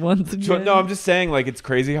 Trendsetters once again. No, I'm just saying, like, it's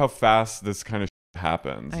crazy how fast this kind of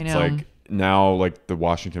happens. I know. It's like now, like, the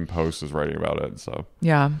Washington Post is writing about it, so...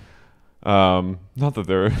 Yeah. Not that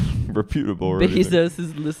they're reputable or Bezos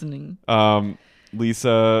is listening.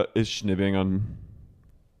 Lisa is schnibbing on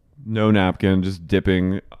no napkin, just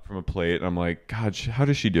dipping from a plate. And I'm like, God, how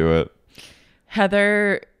does she do it?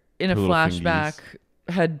 Heather, in a flashback,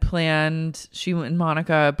 had planned, she and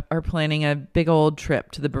Monica are planning a big old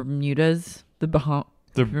trip to the Bermudas. Bermuda.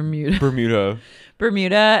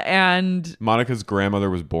 And Monica's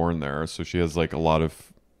grandmother was born there, so she has like a lot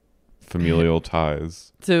of familial ties.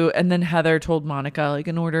 So, and then Heather told Monica, like,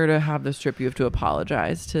 in order to have this trip, you have to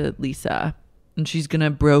apologize to Lisa. And she's going to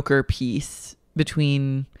broker peace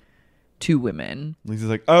between two women. Lisa's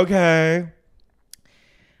like, okay.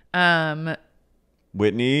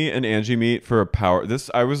 Whitney and Angie meet for a power.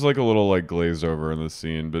 I was like a little like glazed over in this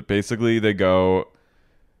scene, but basically they go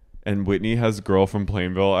and Whitney has girl from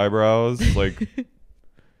Plainville eyebrows. Like,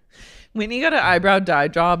 Whitney got an eyebrow dye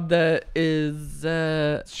job that is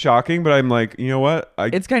shocking, but I'm like, you know what?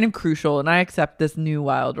 It's kind of crucial, and I accept this new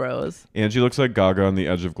Wild Rose. Angie looks like Gaga on the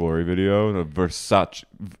Edge of Glory video, in a Versace,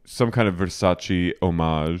 some kind of Versace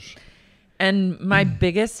homage. And my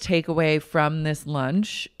biggest takeaway from this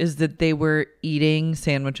lunch is that they were eating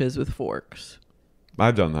sandwiches with forks.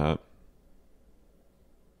 I've done that.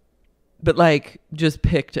 But like, just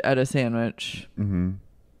picked at a sandwich. Mm-hmm.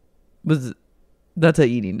 That's a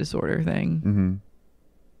eating disorder thing.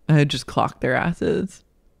 Mm-hmm. I just clocked their asses.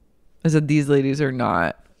 I said, these ladies are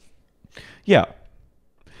not. Yeah.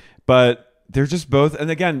 But they're just both,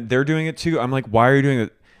 and again, they're doing it too. I'm like, why are you doing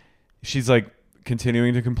it? She's like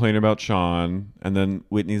continuing to complain about Shawn. And then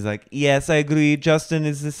Whitney's like, yes, I agree. Justin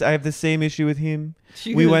I have the same issue with him.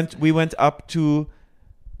 We went up to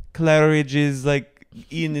Claridge's like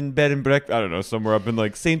Ian in bed and breakfast, I don't know, somewhere up in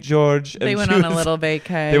like St. George. They went on a little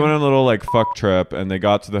vacay. They went on a little like fuck trip, and they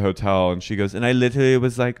got to the hotel, and she goes, and I literally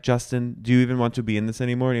was like, Justin, do you even want to be in this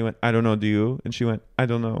anymore? And he went, I don't know, do you? And she went, I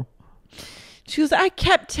don't know. She goes, I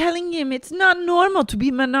kept telling him it's not normal to be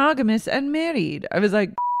monogamous and married. I was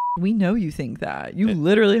like, we know you think that. You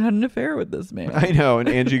literally had an affair with this man. I know. And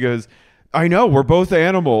Angie goes, I know, we're both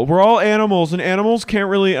animal. We're all animals, and animals can't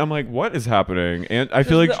really. I'm like, what is happening? And I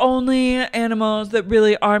feel like the only animals that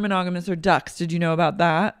really are monogamous are ducks. Did you know about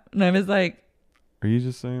that? And I was like, are you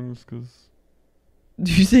just saying this because? Are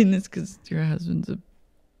you saying this because your husband's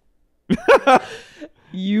a?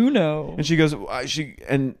 You know. And she goes,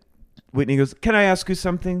 and Whitney goes, can I ask you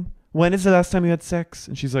something? When is the last time you had sex?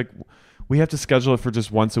 And she's like, we have to schedule it for just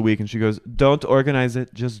once a week. And she goes, don't organize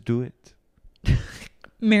it, just do it.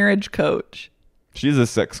 Marriage coach. She's a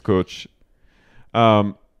sex coach.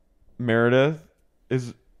 Meredith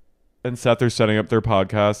and Seth are setting up their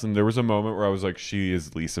podcast, and there was a moment where I was like, she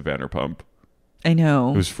is Lisa Vanderpump. I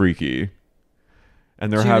know. It was freaky.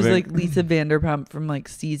 And she was like Lisa Vanderpump from like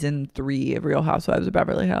season 3 of Real Housewives of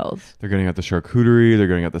Beverly Hills. They're getting at the charcuterie, they're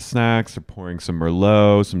getting at the snacks, they're pouring some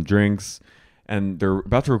Merlot, some drinks, and they're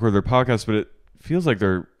about to record their podcast, but it feels like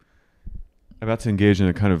they're about to engage in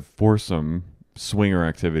a kind of foursome swinger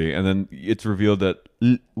activity, and then it's revealed that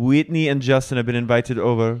Whitney and Justin have been invited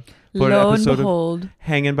over for an episode of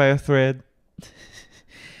Hanging by a Thread.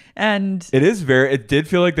 And it did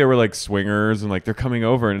feel like they were like swingers, and like they're coming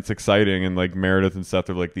over, and it's exciting, and like Meredith and Seth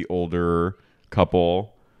are like the older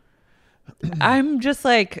couple. I'm just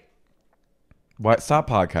like, what? Stop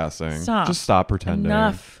podcasting. Just stop pretending.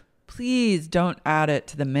 Enough. Please don't add it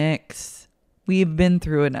to the mix. We've been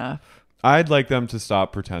through enough. I'd like them to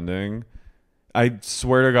stop pretending. I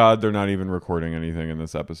swear to God, they're not even recording anything in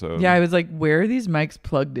this episode. Yeah, I was like, where are these mics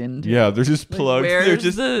plugged into? Yeah, they're just plugged.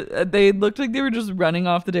 Like, they looked like they were just running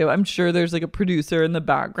off the day. I'm sure there's like a producer in the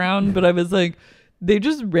background, but I was like, they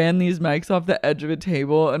just ran these mics off the edge of a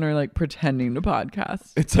table and are like pretending to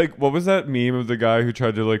podcast. It's like, what was that meme of the guy who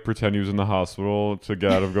tried to like pretend he was in the hospital to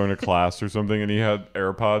get out of going to class or something, and he had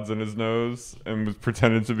AirPods in his nose and was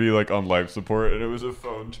pretending to be like on life support, and it was a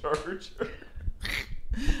phone charger.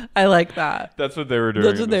 I like that. That's what they were doing.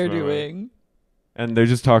 That's what they're doing. And they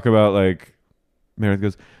just talk about like, Meredith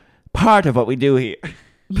goes, part of what we do here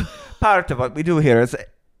is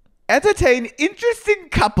entertain interesting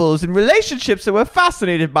couples and relationships that we're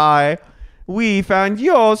fascinated by. We found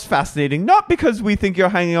yours fascinating, not because we think you're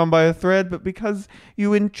hanging on by a thread, but because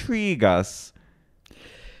you intrigue us.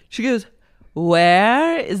 She goes,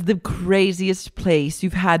 where is the craziest place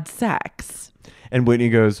you've had sex? And Whitney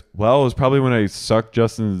goes, well, it was probably when I sucked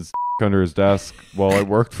Justin's under his desk while I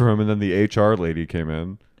worked for him, and then the HR lady came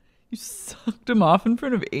in. You sucked him off in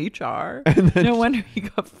front of HR? No wonder he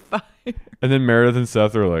got fired. And then Meredith and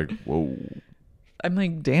Seth are like, whoa. I'm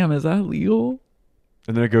like, damn, is that legal?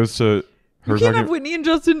 And then it goes to her. You can't have Whitney and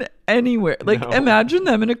Justin anywhere. Like, imagine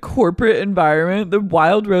them in a corporate environment, the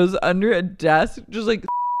Wild Rose under a desk, just like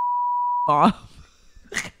off.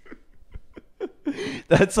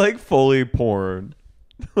 That's like fully porn.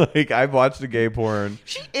 Like, I've watched a gay porn.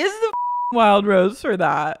 She is the Wild Rose for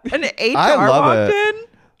that. And HR walked in.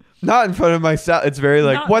 Not in front of myself. It's very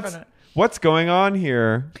like, what's going on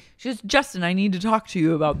here? She goes, Justin, I need to talk to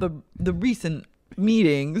you about the recent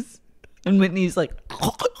meetings. And Whitney's like,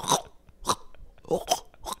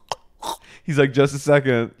 he's like, just a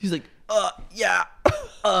second. He's like, yeah.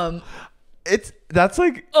 That's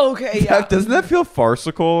like, okay, yeah. Doesn't that feel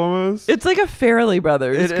farcical almost? It's like a Farrelly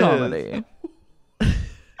Brothers comedy.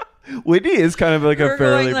 Whitney is kind of like a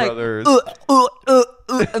Farrelly Brothers.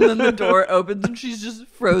 And then the door opens and she's just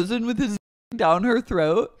frozen with his down her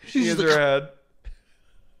throat. She has her head.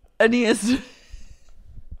 And he has to...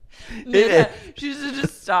 She has to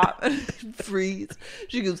just stop and freeze.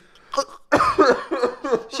 She goes...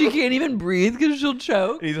 She can't even breathe because she'll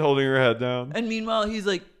choke. He's holding her head down. And meanwhile, he's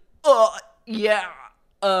like, yeah.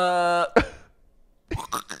 The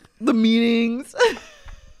meetings...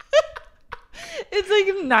 It's like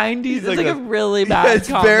 90s. It's like a really bad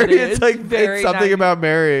comedy. It's very something 90s. About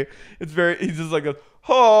Mary. He's just like it's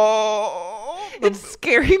a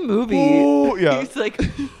scary movie. Ooh, yeah. He's like,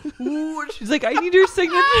 ooh. She's like, I need your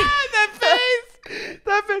signature.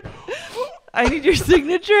 That face. I need your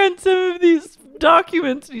signature on some of these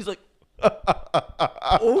documents. And he's like,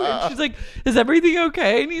 oh. And she's like, is everything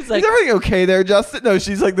okay? And he's like, is everything okay there, Justin? No,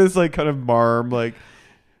 she's like this like kind of marm, like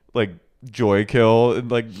joy kill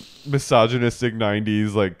and like misogynistic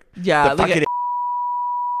 90s, like, yeah, like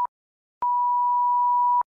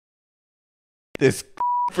this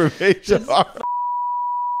from HR.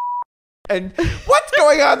 And what's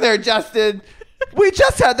going on there, Justin? We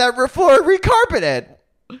just had that floor recarpeted.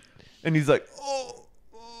 And he's like, oh.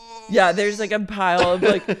 Yeah, there's like a pile of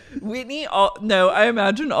like Whitney. I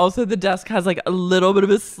imagine also the desk has like a little bit of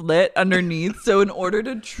a slit underneath. So in order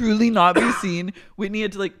to truly not be seen, Whitney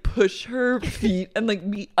had to like push her feet and like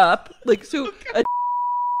be up. Like, so.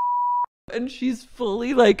 And she's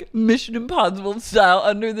fully like Mission Impossible style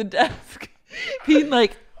under the desk. Being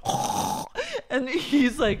like, and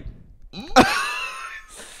he's like, stop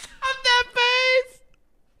that face.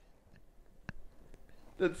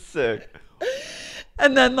 That's sick.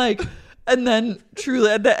 And then truly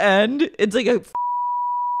at the end, it's like a...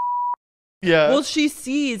 Yeah. Well, she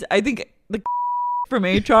sees, I think the from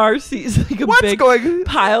HR sees like a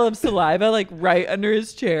pile of saliva like right under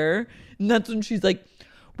his chair. And that's when she's like,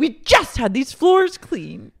 we just had these floors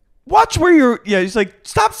clean. Watch where you're... Yeah, he's like,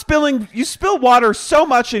 stop spilling. You spill water so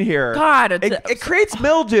much in here. God. It creates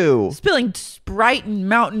mildew. Spilling Sprite and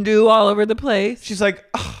Mountain Dew all over the place. She's like,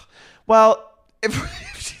 oh, well, if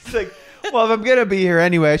she's like... Well, if I'm going to be here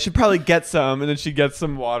anyway, I should probably get some. And then she gets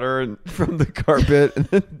some water from the carpet and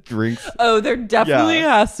then drinks. Oh, there definitely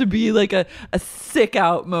has to be like a sick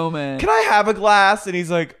out moment. Can I have a glass? And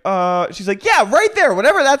he's like, she's like, yeah, right there,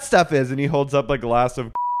 whatever that stuff is. And he holds up a glass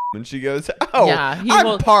of and she goes, oh, yeah,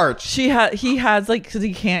 I'm parched. He has like, because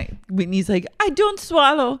he can't, Whitney's like, I don't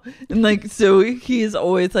swallow. And like, so he's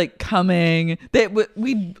always like coming.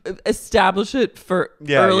 We establish it for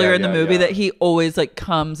earlier in the movie that he always like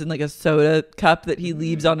comes in like a soda cup that he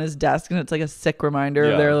leaves on his desk. And it's like a sick reminder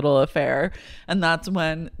of their little affair. And that's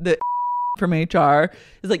when the from HR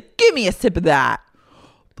is like, give me a sip of that.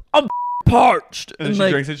 I'm parched. And then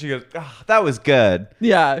she drinks it. She goes, oh, that was good.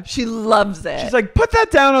 Yeah, she loves it. She's like, put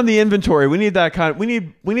that down on the inventory. We need that kind of,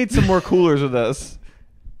 we need some more coolers of this.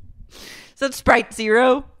 Is that Sprite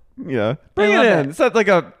Zero? Yeah, bring it in. It's not like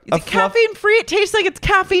a caffeine free. It tastes like it's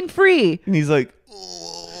caffeine free. And he's like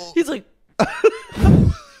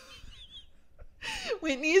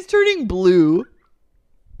Whitney is turning blue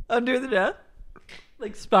under the desk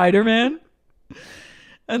like Spider-Man.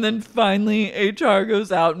 And then finally, HR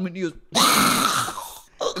goes out and Whitney goes...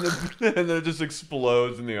 and then it just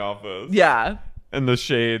explodes in the office. Yeah. And the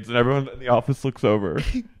shades and everyone in the office looks over.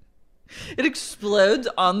 It explodes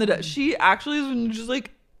on the desk. She actually has been just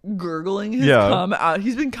like gurgling his cum out.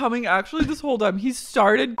 He's been coming actually this whole time. He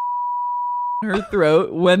started her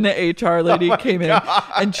throat when the HR lady came in.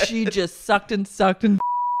 And she just sucked and so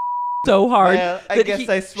hard. Well, I guess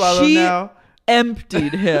I swallow now.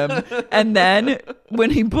 Emptied him. And then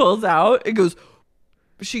when he pulls out,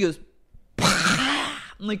 she goes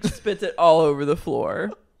like spits it all over the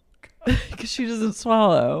floor because she doesn't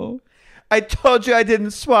swallow. I told you I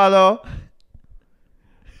didn't swallow.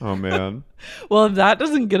 Oh man. Well, if that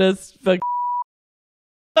doesn't get us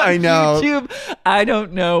I know YouTube, I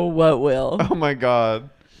don't know what will. Oh my god.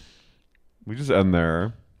 We just end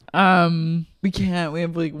there. We can't. We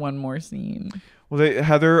have like one more scene. Well,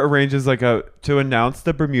 Heather arranges to announce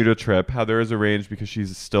the Bermuda trip. Heather is arranged because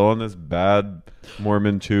she's still on this bad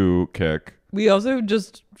Mormon 2 kick. We also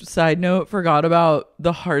just, side note, forgot about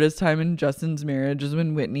the hardest time in Justin's marriage is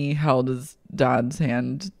when Whitney held his dad's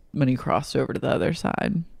hand when he crossed over to the other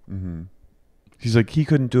side. Mm-hmm. She's like, he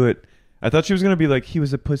couldn't do it. I thought she was going to be like, he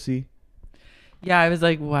was a pussy. Yeah, I was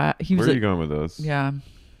like, what? Where are you going with this? Yeah.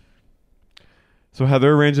 So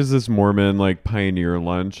Heather arranges this Mormon pioneer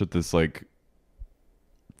lunch at this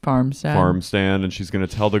farm stand, and she's going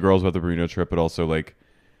to tell the girls about the Bermuda trip, but also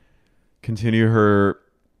continue her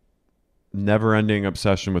never-ending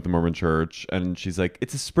obsession with the Mormon church. And she's like,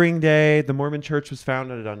 it's a spring day. The Mormon church was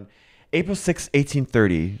founded on April 6,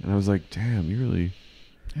 1830. And I was like, damn, you're really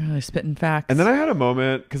spitting facts. And then I had a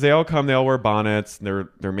moment because they all wear bonnets. And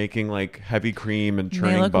they're making heavy cream and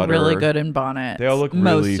churning they look butter. Really good in bonnets. They all look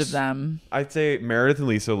most of them. I'd say Meredith and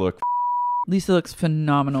Lisa look. Lisa looks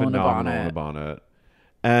phenomenal in a bonnet.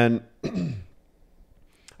 And I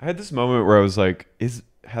had this moment where I was like, is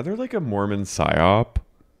Heather a Mormon psyop?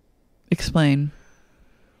 Explain.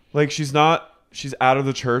 She's out of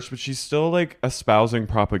the church, but she's still espousing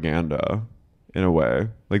propaganda in a way.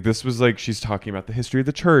 This was she's talking about the history of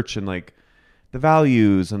the church and the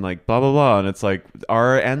values and blah blah blah, and it's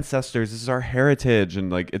our ancestors, this is our heritage,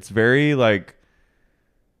 and it's very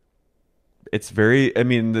I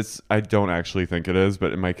mean, this, I don't actually think it is,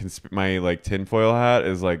 but in my tinfoil hat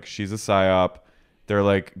is she's a psyop.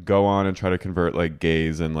 They're go on and try to convert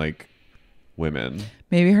gays and women.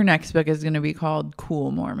 Maybe her next book is going to be called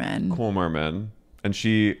Cool Mormon. Cool Mormon. And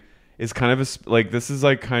she is kind of this is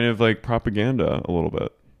kind of propaganda a little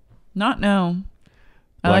bit.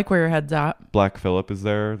 I like where your head's at. Black Phillip is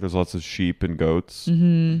there. There's lots of sheep and goats.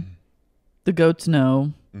 Mm-hmm. The goats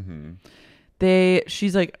know. Mm-hmm.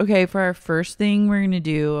 She's like, okay, for our first thing we're gonna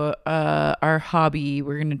do, our hobby,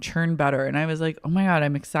 we're gonna churn butter. And I was like, oh my god,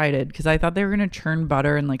 I'm excited because I thought they were gonna churn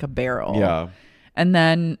butter in a barrel. Yeah. And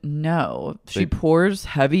then no, she pours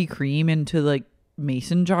heavy cream into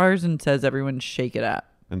mason jars and says everyone shake it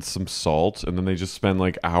up. And some salt, and then they just spend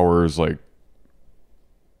hours what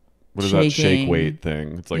is that shake weight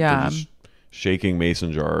thing? It's they're just shaking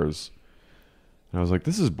mason jars. And I was like,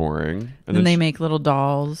 this is boring. And then they make little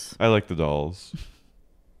dolls. I like the dolls.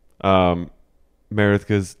 Meredith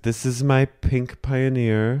goes, this is my pink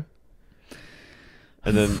Pioneer.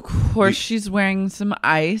 And then of course she's wearing some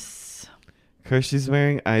ice. Of course she's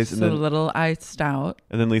wearing ice. So a little iced out.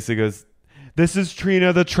 And then Lisa goes, this is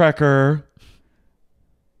Trina the Trekker.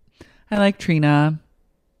 I like Trina.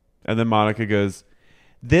 And then Monica goes,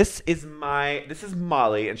 this is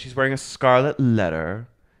Molly, and she's wearing a scarlet letter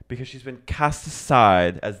because she's been cast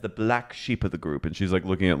aside as the black sheep of the group. And she's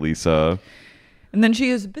looking at Lisa. And then she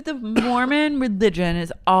goes, but the Mormon religion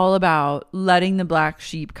is all about letting the black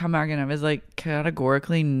sheep come back. And I was like,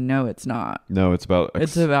 categorically, no, it's not. No, it's about...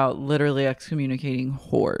 it's about literally excommunicating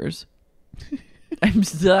whores.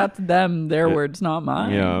 That's them, their words, not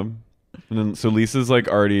mine. Yeah. And then, so Lisa's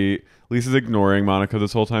Lisa's ignoring Monica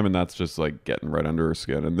this whole time, and that's just getting right under her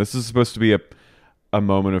skin. And this is supposed to be a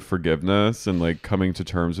moment of forgiveness and coming to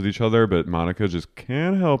terms with each other, but Monica just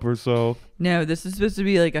can't help herself. No, this is supposed to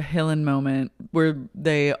be a Hillen moment where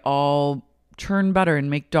they all churn butter and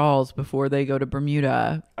make dolls before they go to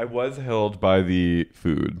Bermuda. I was hilled by the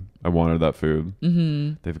food. I wanted that food.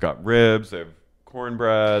 Mm-hmm. They've got ribs, they have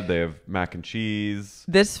cornbread, they have mac and cheese.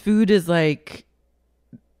 This food is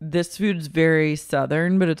this food's very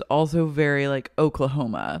Southern, but it's also very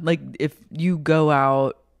Oklahoma. If you go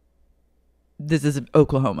out, this is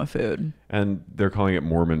Oklahoma food. And they're calling it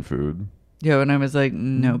Mormon food. Yeah, and I was like,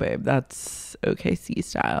 no, babe, that's OKC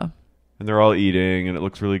style. And they're all eating, and it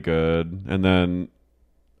looks really good. And then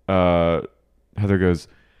Heather goes,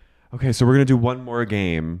 okay, so we're going to do one more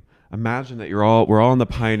game. Imagine that we're all on the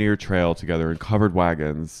Pioneer Trail together in covered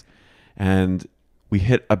wagons, and we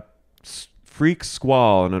hit a freak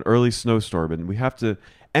squall and an early snowstorm, and we have to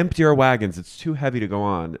empty our wagons. It's too heavy to go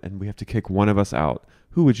on, and we have to kick one of us out.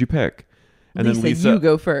 Who would you pick? And Lisa, then Lisa, you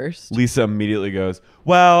go first. Lisa immediately goes,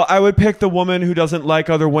 well, I would pick the woman who doesn't like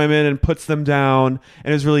other women and puts them down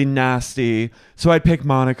and is really nasty. So I'd pick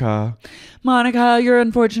Monica. Monica, you're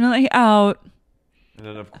unfortunately out. And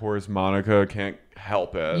then, of course, Monica can't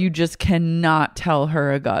help it. You just cannot tell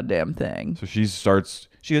her a goddamn thing. So she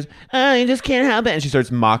goes, oh, you just can't help it. And she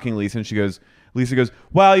starts mocking Lisa, and she goes, Lisa goes,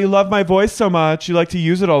 wow, you love my voice so much. You like to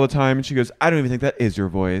use it all the time. And she goes, I don't even think that is your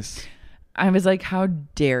voice. I was like, how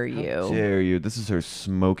dare you? How dare you? This is her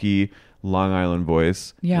smoky Long Island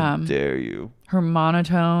voice. Yeah. How dare you? Her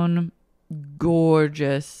monotone,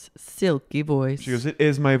 gorgeous, silky voice. She goes, it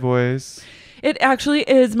is my voice. It actually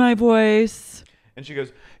is my voice. And she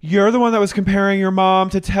goes, you're the one that was comparing your mom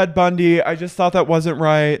to Ted Bundy. I just thought that wasn't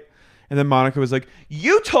right. And then Monica was like,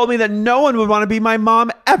 you told me that no one would want to be my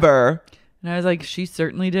mom ever. And I was like, she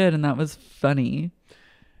certainly did. And that was funny.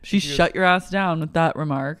 She shut your ass down with that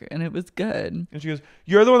remark, and it was good. And she goes,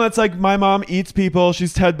 you're the one that's like, my mom eats people.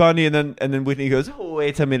 She's Ted Bundy. And then Whitney goes, oh,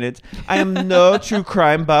 wait a minute. I am no true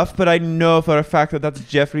crime buff, but I know for a fact that that's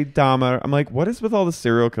Jeffrey Dahmer. I'm like, what is with all the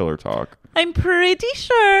serial killer talk? I'm pretty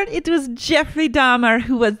sure it was Jeffrey Dahmer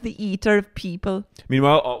who was the eater of people.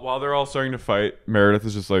 Meanwhile, while they're all starting to fight, Meredith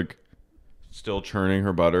is just like still churning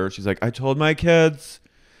her butter. She's like, I told my kids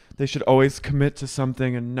they should always commit to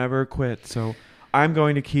something and never quit. So I'm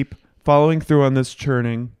going to keep following through on this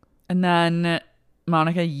churning. And then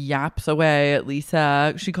Monica yaps away at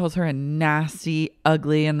Lisa. She calls her a nasty,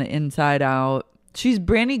 ugly, and the inside out. She's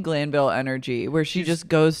Brandy Glanville energy, where she's just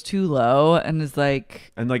goes too low and is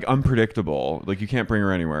like... And like unpredictable. Like you can't bring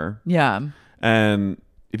her anywhere. Yeah. And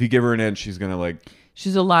if you give her an inch, she's going to like...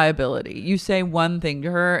 She's a liability. You say one thing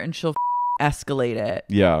to her and she'll escalate it.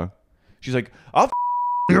 Yeah. She's like, I'll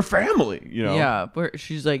your family, you know? Yeah. Where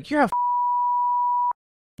she's like, you're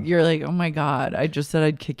like, oh my God, I just said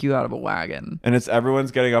I'd kick you out of a wagon. And it's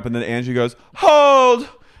everyone's getting up, and then Angie goes, hold!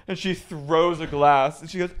 And she throws a glass, and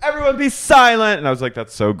she goes, everyone be silent! And I was like,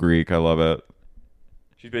 that's so Greek. I love it.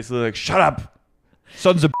 She's basically like, shut up!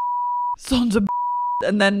 Sons of Sons of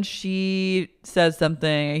And then she says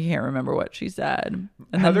something. I can't remember what she said.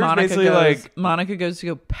 And Heather's then Monica goes to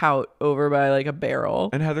go pout over by like a barrel.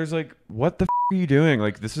 And Heather's like, what the are you doing?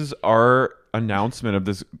 Like, this is our announcement of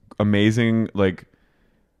this amazing, like,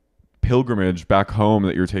 pilgrimage back home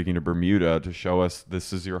that you're taking to Bermuda to show us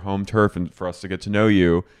this is your home turf and for us to get to know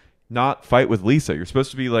you, not fight with Lisa. You're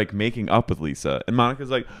supposed to be like making up with Lisa. And Monica's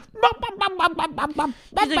like, she's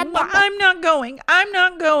like, I'm not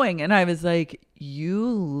going. And I was like, you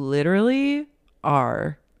literally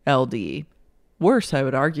are LD. Worse, I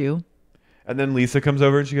would argue. And then Lisa comes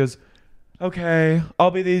over and she goes, okay,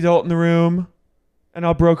 I'll be the adult in the room and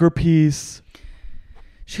I'll broker peace.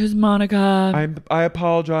 She goes, Monica, I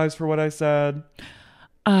apologize for what I said.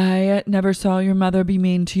 I never saw your mother be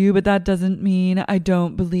mean to you, but that doesn't mean I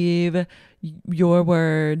don't believe your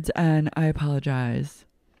words, and I apologize.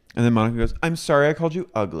 And then Monica goes, I'm sorry I called you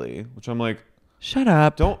ugly, which I'm like, shut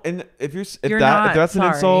up. Don't. And if that's an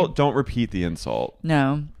insult, don't repeat the insult.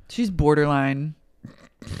 No, she's borderline.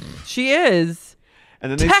 She is.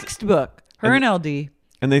 And then textbook. Her and LD.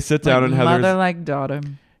 And they sit down and Heather's mother like daughter.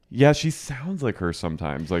 Yeah, she sounds like her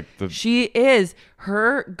sometimes. She is.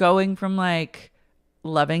 Her going from like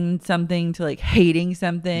loving something to like hating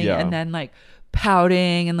something, and then like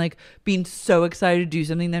pouting and like being so excited to do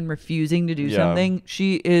something, then refusing to do something.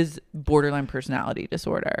 She is borderline personality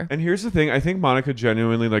disorder. And here's the thing. I think Monica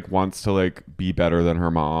genuinely like wants to like be better than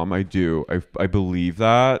her mom. I do. I believe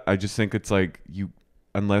that. I just think it's like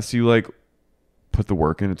unless you like put the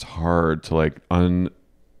work in, it's hard to like to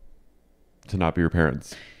not be your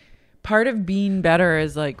parents. Part of being better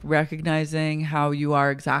is like recognizing how you are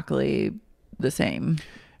exactly the same.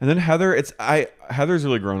 And then Heather's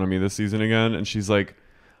really grown on me this season again, and she's like,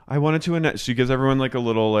 I wanted to she gives everyone like a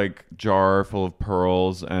little like jar full of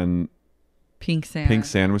pearls and pink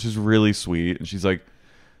sand, which is really sweet. And she's like,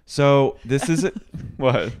 so this is it.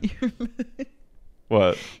 What?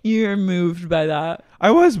 What? You're moved by that. I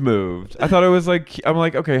was moved. I thought it was like, I'm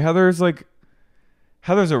like, okay, Heather's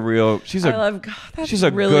a real. She's a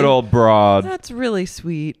good old broad. That's really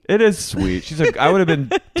sweet. It is sweet. I would have been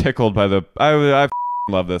tickled by I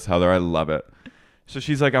love this, Heather. I love it. So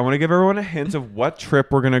she's like, I want to give everyone a hint of what trip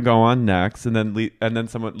we're gonna go on next, and then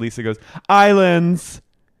Lisa goes, islands.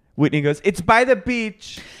 Whitney goes, it's by the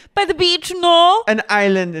beach. By the beach, no. An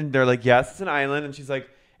island, and they're like, yes, it's an island, and she's like,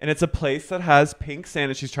 and it's a place that has pink sand,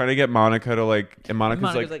 and she's trying to get Monica to like, and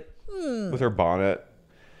Monica's like with her bonnet.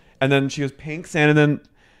 And then she goes, pink sand. And then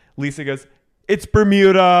Lisa goes, it's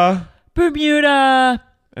Bermuda. Bermuda.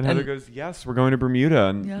 And Heather goes, yes, we're going to Bermuda.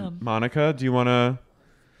 And Monica, do you want to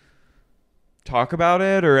talk about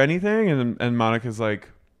it or anything? And Monica's like,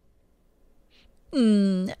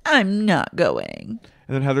 I'm not going.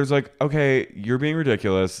 And then Heather's like, okay, you're being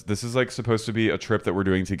ridiculous. This is like supposed to be a trip that we're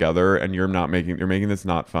doing together, and you're making this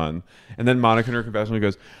not fun. And then Monica in her confessional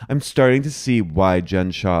goes, I'm starting to see why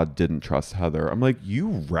Jen Shaw didn't trust Heather. I'm like, you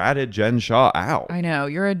ratted Jen Shaw out. I know.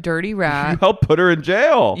 You're a dirty rat. You helped put her in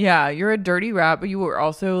jail. Yeah, you're a dirty rat, but you were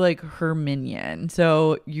also like her minion.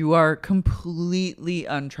 So you are completely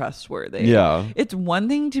untrustworthy. Yeah. It's one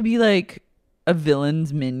thing to be like a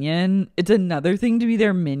villain's minion. It's another thing to be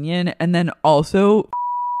their minion and then also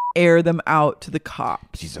air them out to the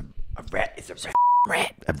cops. She's a rat. It's a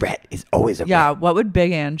rat. A rat is always a rat. Yeah, what would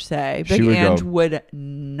Big Ange say? Big Ange would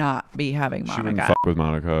not be having Monica. She wouldn't fuck with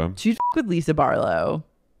Monica. She'd fuck with Lisa Barlow.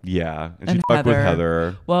 Yeah, and she'd fuck with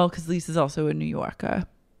Heather. Well, because Lisa's also a New Yorker.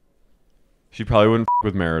 She probably wouldn't fuck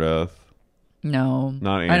with Meredith. No.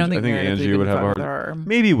 Not Angie. I don't think Angie would have a hard...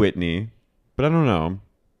 Maybe Whitney, but I don't know.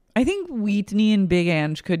 I think Whitney and Big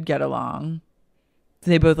Ange could get along.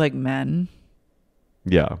 They both like men.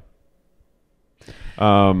 Yeah.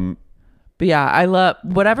 But yeah, I love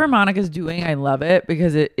whatever Monica's doing. I love it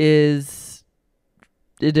because it is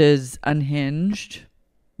unhinged.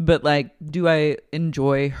 But like, do I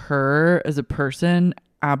enjoy her as a person?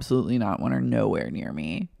 Absolutely not. Want her nowhere near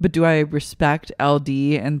me. But do I respect LD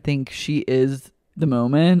and think she is the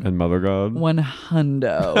moment? And Mother God?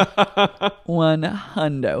 100.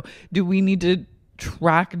 100. Do we need to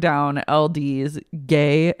track down LD's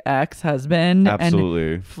gay ex-husband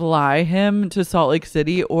and fly him to Salt Lake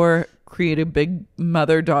City or create a big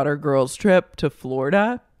mother-daughter girls trip to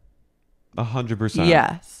Florida? 100%.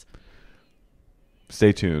 Yes.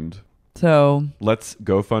 Stay tuned. So let's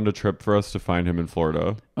go fund a trip for us to find him in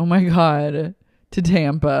Florida. Oh my God. To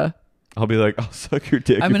Tampa. I'll be like, I'll suck your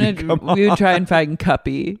dick. We would try and find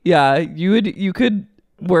Cuppy. Yeah. You could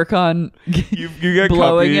work on you get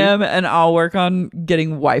blowing Cuppy. him, and I'll work on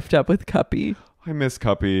getting wifed up with Cuppy. I miss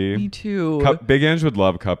Cuppy. Me too. Big Ange would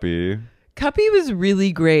love Cuppy. Cuppy was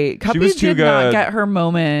really great. Cuppy did not get her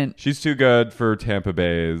moment. She's too good for Tampa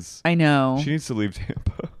Bays. I know. She needs to leave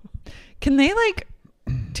Tampa. Can they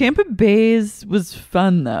Tampa Bays was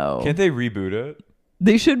fun though. Can't they reboot it?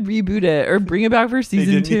 They should reboot it or bring it back for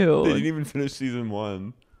season 2. They didn't even finish season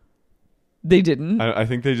 1. They didn't? I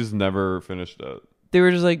think they just never finished it. They were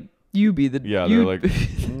just like, you be the... Yeah, they're like...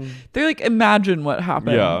 They're like, imagine what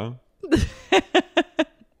happened. Yeah.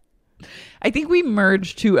 I think we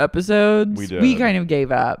merged 2 episodes. We did. We kind of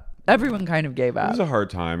gave up. Everyone kind of gave up. It was a hard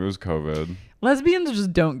time. It was COVID. Lesbians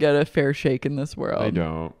just don't get a fair shake in this world. They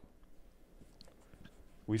don't.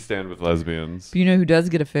 We stand with lesbians. But you know who does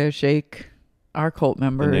get a fair shake? Our cult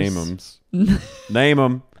members. The name-ems. Name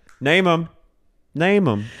them. Name them. Name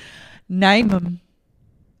them. Name them.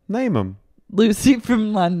 Name them. Lucy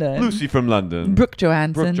from London. Lucy from London. Brooke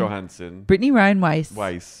Johansson. Brooke Johansson. Brittany Ryan Weiss.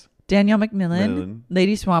 Weiss. Danielle McMillan.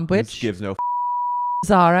 Lady Swampwitch. Gives no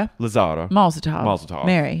Zara. Lazara. Malzatov.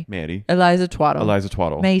 Mary. Eliza Twaddle.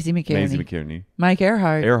 Maisie McKierney. Mike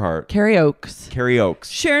Earhart. Carrie Oakes.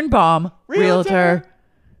 Sharon Baum. Realtor.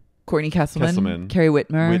 Courtney Kesselman. Carrie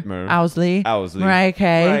Whitmer. Owsley. Mariah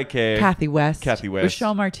Kay. Kathy West.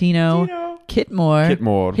 Rochelle Martino. Kit Moore.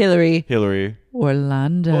 Hillary.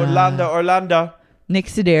 Orlando. Nick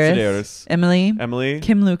Sedaris. Emily.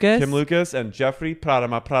 Kim Lucas. And Jeffrey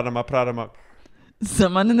Pradama.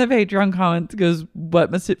 Someone in the Patreon comments goes, what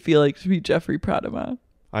must it feel like to be Jeffrey Pradama?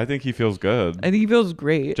 I think he feels good. I think he feels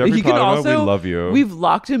great. Jeffrey Pradama, we love you. We've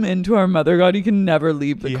locked him into our Mother God. He can never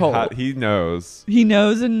leave the cult. He knows.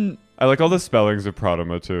 And I like all the spellings of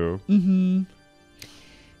Pradama too. Mm-hmm.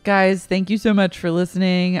 Guys, thank you so much for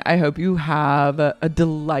listening. I hope you have a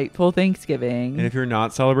delightful Thanksgiving. And if you're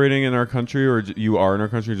not celebrating in our country, or you are in our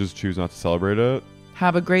country, just choose not to celebrate it.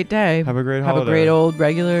 Have a great day. Have a great holiday. Have a great old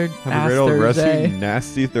regular Thursday.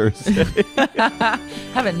 Nasty Thursday.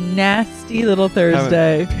 Have a nasty little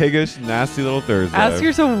Thursday. Have a piggish, nasty little Thursday. Ask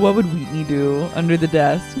yourself, what would Whitney do under the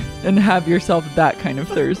desk? And have yourself that kind of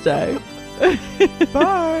Thursday.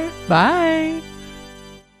 Bye. Bye.